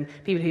people and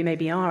people who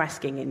maybe are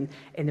asking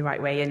in the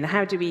right way. And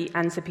how do we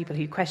answer people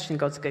who question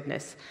God's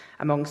goodness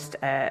amongst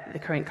the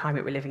current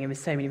climate we're living in with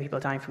so many people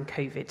dying from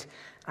COVID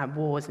and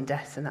wars and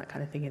deaths and that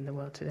kind of thing in the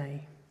world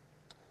today?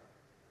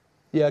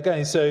 Yeah,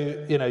 again, so,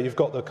 you've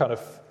got the kind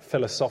of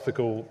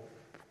philosophical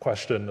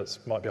question that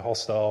might be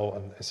hostile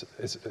and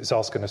it's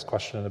asking this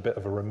question in a bit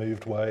of a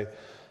removed way.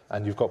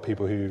 And you've got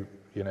people who,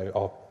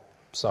 are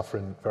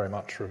suffering very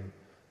much from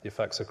the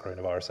effects of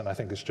coronavirus. And I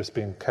think it's just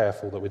being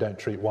careful that we don't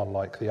treat one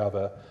like the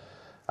other.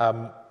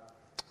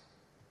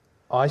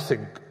 I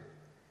think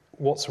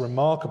what's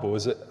remarkable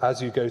is that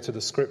as you go to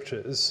the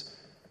scriptures,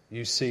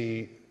 you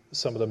see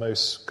some of the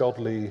most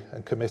godly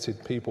and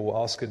committed people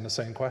asking the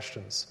same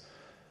questions.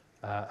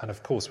 And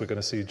of course, we're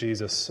going to see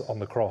Jesus on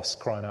the cross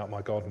crying out,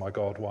 my God,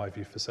 why have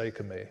you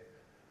forsaken me?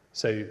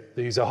 So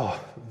these are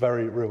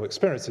very real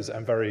experiences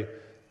and very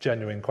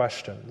genuine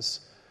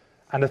questions.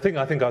 And the thing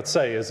I think I'd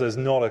say is there's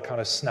not a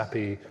kind of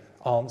snappy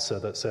answer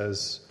that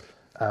says,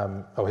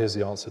 here's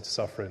the answer to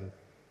suffering,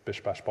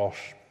 bish, bash,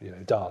 bosh,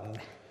 done.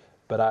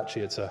 But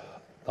actually, the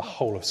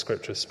whole of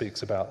Scripture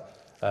speaks about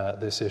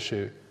this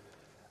issue.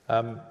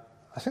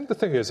 I think the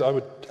thing is, I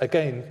would,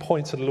 again,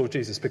 point to the Lord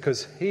Jesus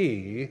because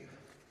he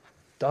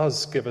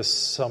does give us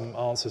some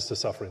answers to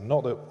suffering.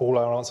 Not that all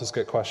our answers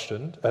get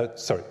questioned.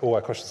 All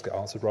our questions get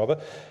answered, rather.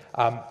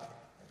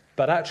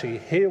 But actually,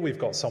 here we've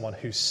got someone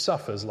who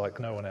suffers like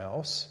no one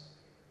else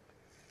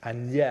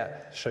and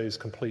yet shows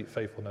complete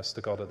faithfulness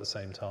to God at the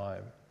same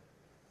time.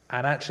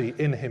 And actually,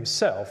 in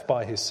himself,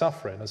 by his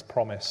suffering, has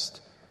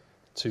promised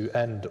to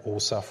end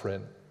all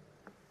suffering.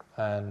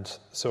 And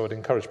so I'd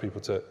encourage people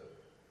to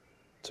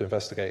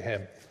investigate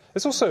him.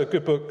 There's also a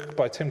good book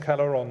by Tim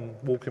Keller on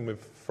walking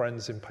with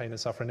friends in pain and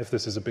suffering, if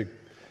this is a big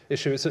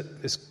issue.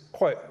 It's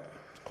quite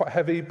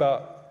heavy,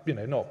 but,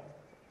 not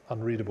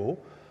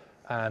unreadable.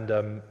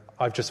 And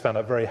I've just found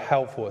it very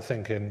helpful at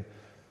thinking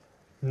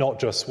not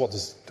just what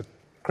does the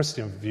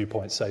Christian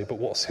viewpoint say, but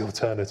what's the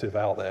alternative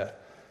out there?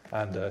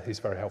 And he's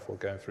very helpful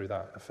at going through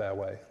that in a fair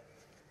way.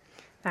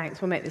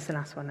 Thanks. We'll make this the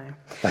last one now.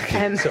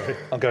 Thank you. Sorry,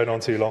 I'm going on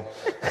too long.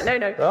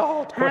 No.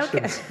 Oh,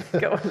 questions.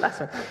 Go on,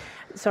 last one.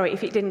 Sorry,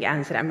 if it didn't get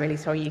answered, I'm really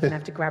sorry. You're going to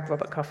have to grab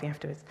Robert coffee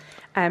afterwards.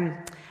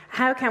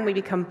 How can we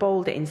become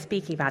bolder in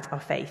speaking about our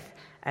faith?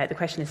 The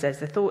questioner says,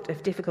 the thought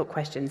of difficult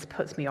questions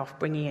puts me off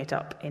bringing it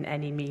up in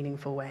any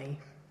meaningful way.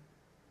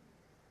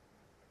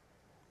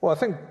 Well, I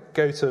think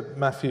go to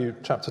Matthew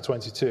chapter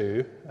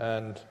 22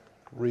 and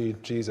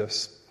read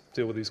Jesus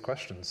deal with these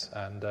questions.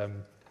 And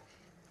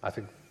I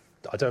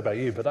don't know about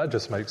you, but that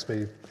just makes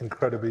me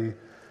incredibly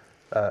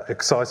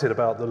excited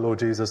about the Lord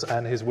Jesus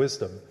and his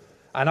wisdom.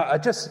 And I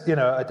just,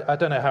 I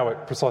don't know how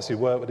it precisely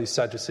worked with these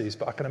Sadducees,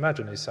 but I can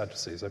imagine these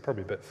Sadducees, they're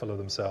probably a bit full of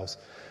themselves.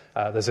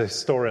 There's a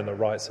historian that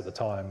writes at the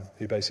time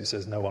who basically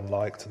says no one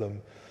liked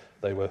them.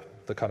 They were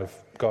the kind of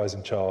guys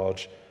in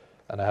charge,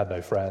 and they had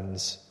no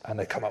friends, and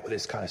they come up with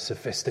this kind of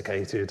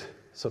sophisticated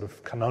sort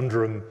of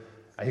conundrum.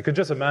 And you can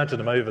just imagine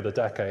them over the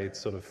decades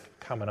sort of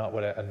coming up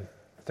with it and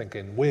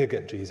thinking, we'll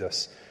get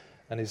Jesus.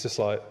 And he's just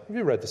like, have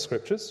you read the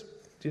scriptures?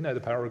 Do you know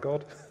the power of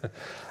God?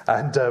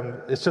 And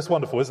it's just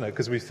wonderful, isn't it?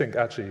 Because we think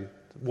actually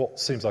what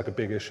seems like a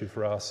big issue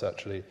for us,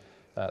 actually,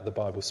 the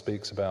Bible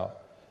speaks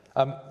about.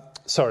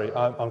 Sorry,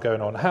 I'm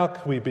going on. How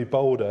can we be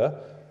bolder?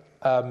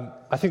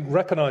 I think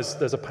recognise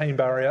there's a pain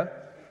barrier,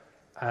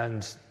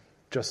 and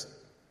just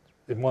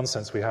in one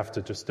sense we have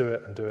to just do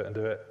it,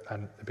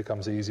 and it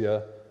becomes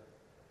easier.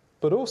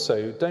 But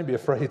also, don't be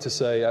afraid to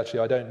say,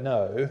 actually, I don't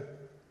know.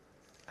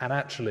 And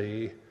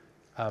actually,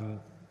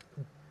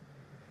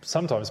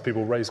 sometimes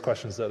people raise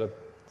questions that are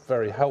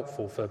very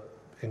helpful for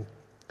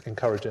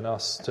encouraging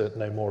us to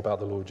know more about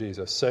the Lord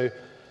Jesus. So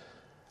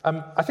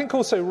I think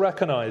also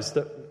recognise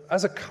that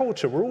as a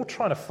culture, we're all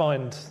trying to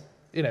find,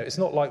 it's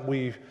not like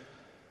we're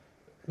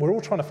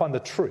all trying to find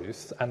the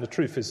truth, and the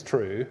truth is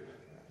true,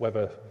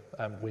 whether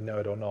we know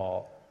it or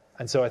not.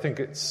 And so I think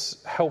it's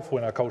helpful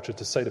in our culture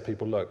to say to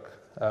people, look,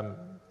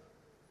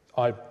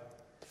 I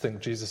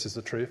think Jesus is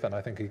the truth, and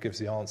I think he gives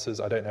the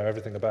answers. I don't know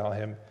everything about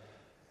him,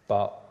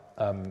 but,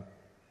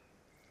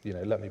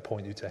 let me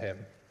point you to him.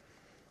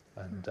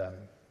 And,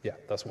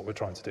 that's what we're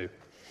trying to do.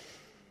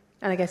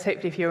 And I guess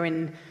hopefully if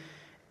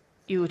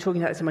you were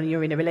talking about someone,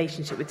 you're in a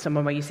relationship with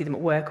someone where you see them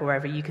at work or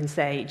wherever, you can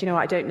say, do you know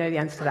what, I don't know the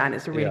answer to that, and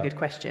it's a really good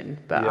question,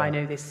 but I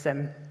know this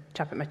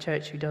chap at my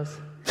church who does,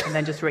 and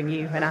then just ring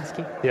you and ask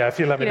you. Yeah, if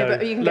you let me know,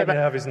 let me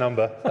have his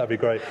number, that'd be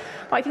great.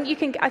 Well, I think you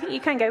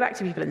can go back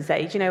to people and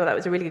say, do you know what, that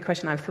was a really good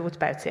question, I've thought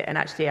about it, and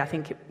actually I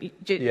think, I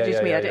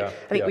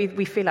think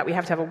we feel like we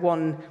have to have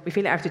we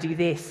feel like we have to do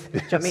this, do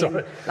you know what I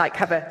mean? Like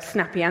have a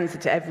snappy answer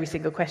to every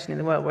single question in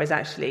the world, whereas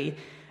actually,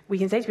 we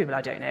can say to people,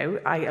 I don't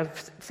know. I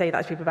say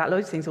that to people about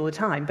loads of things all the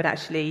time. But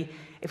actually,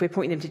 if we're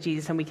pointing them to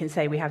Jesus, and we can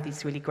say we have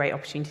these really great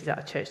opportunities at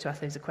our church to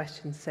ask loads of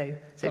questions. So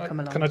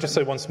come along. Can I just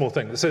say one small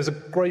thing? There's a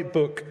great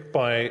book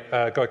by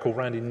a guy called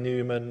Randy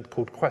Newman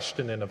called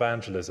Questioning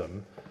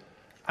Evangelism.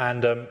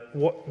 And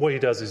what he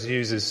does is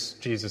uses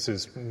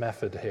Jesus'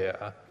 method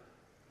here,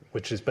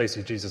 which is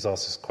basically Jesus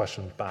asks his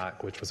questions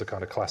back, which was a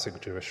kind of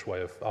classic Jewish way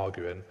of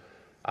arguing.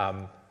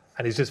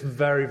 And he's just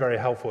very, very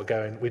helpful at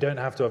going, we don't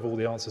have to have all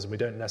the answers, and we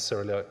don't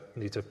necessarily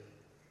need to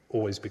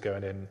always be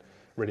going in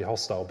really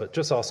hostile, but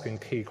just asking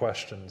key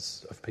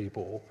questions of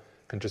people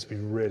can just be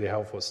really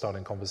helpful at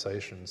starting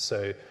conversations.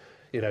 So,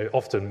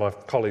 often my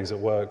colleagues at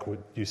work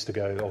used to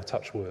go,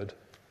 touch wood,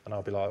 and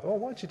I'll be like,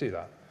 why'd you do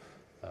that?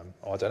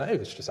 I don't know,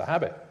 it's just a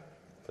habit.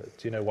 But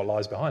do you know what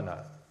lies behind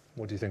that?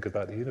 What do you think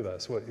about the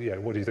universe? What do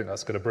you think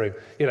that's going to bring?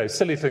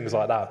 Silly things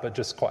like that, but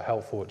just quite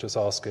helpful at just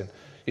asking.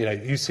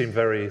 You seem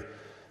very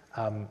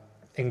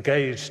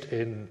engaged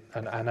in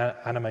and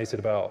animated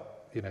about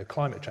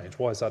climate change.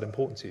 Why is that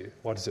important to you?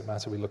 Why does it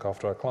matter we look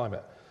after our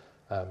climate?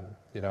 I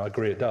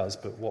agree it does,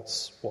 but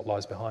what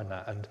lies behind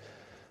that?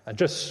 And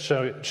just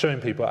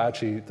showing people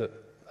actually that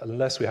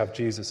unless we have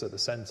Jesus at the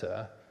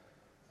centre,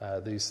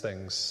 these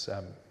things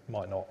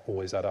might not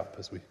always add up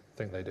as we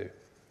think they do.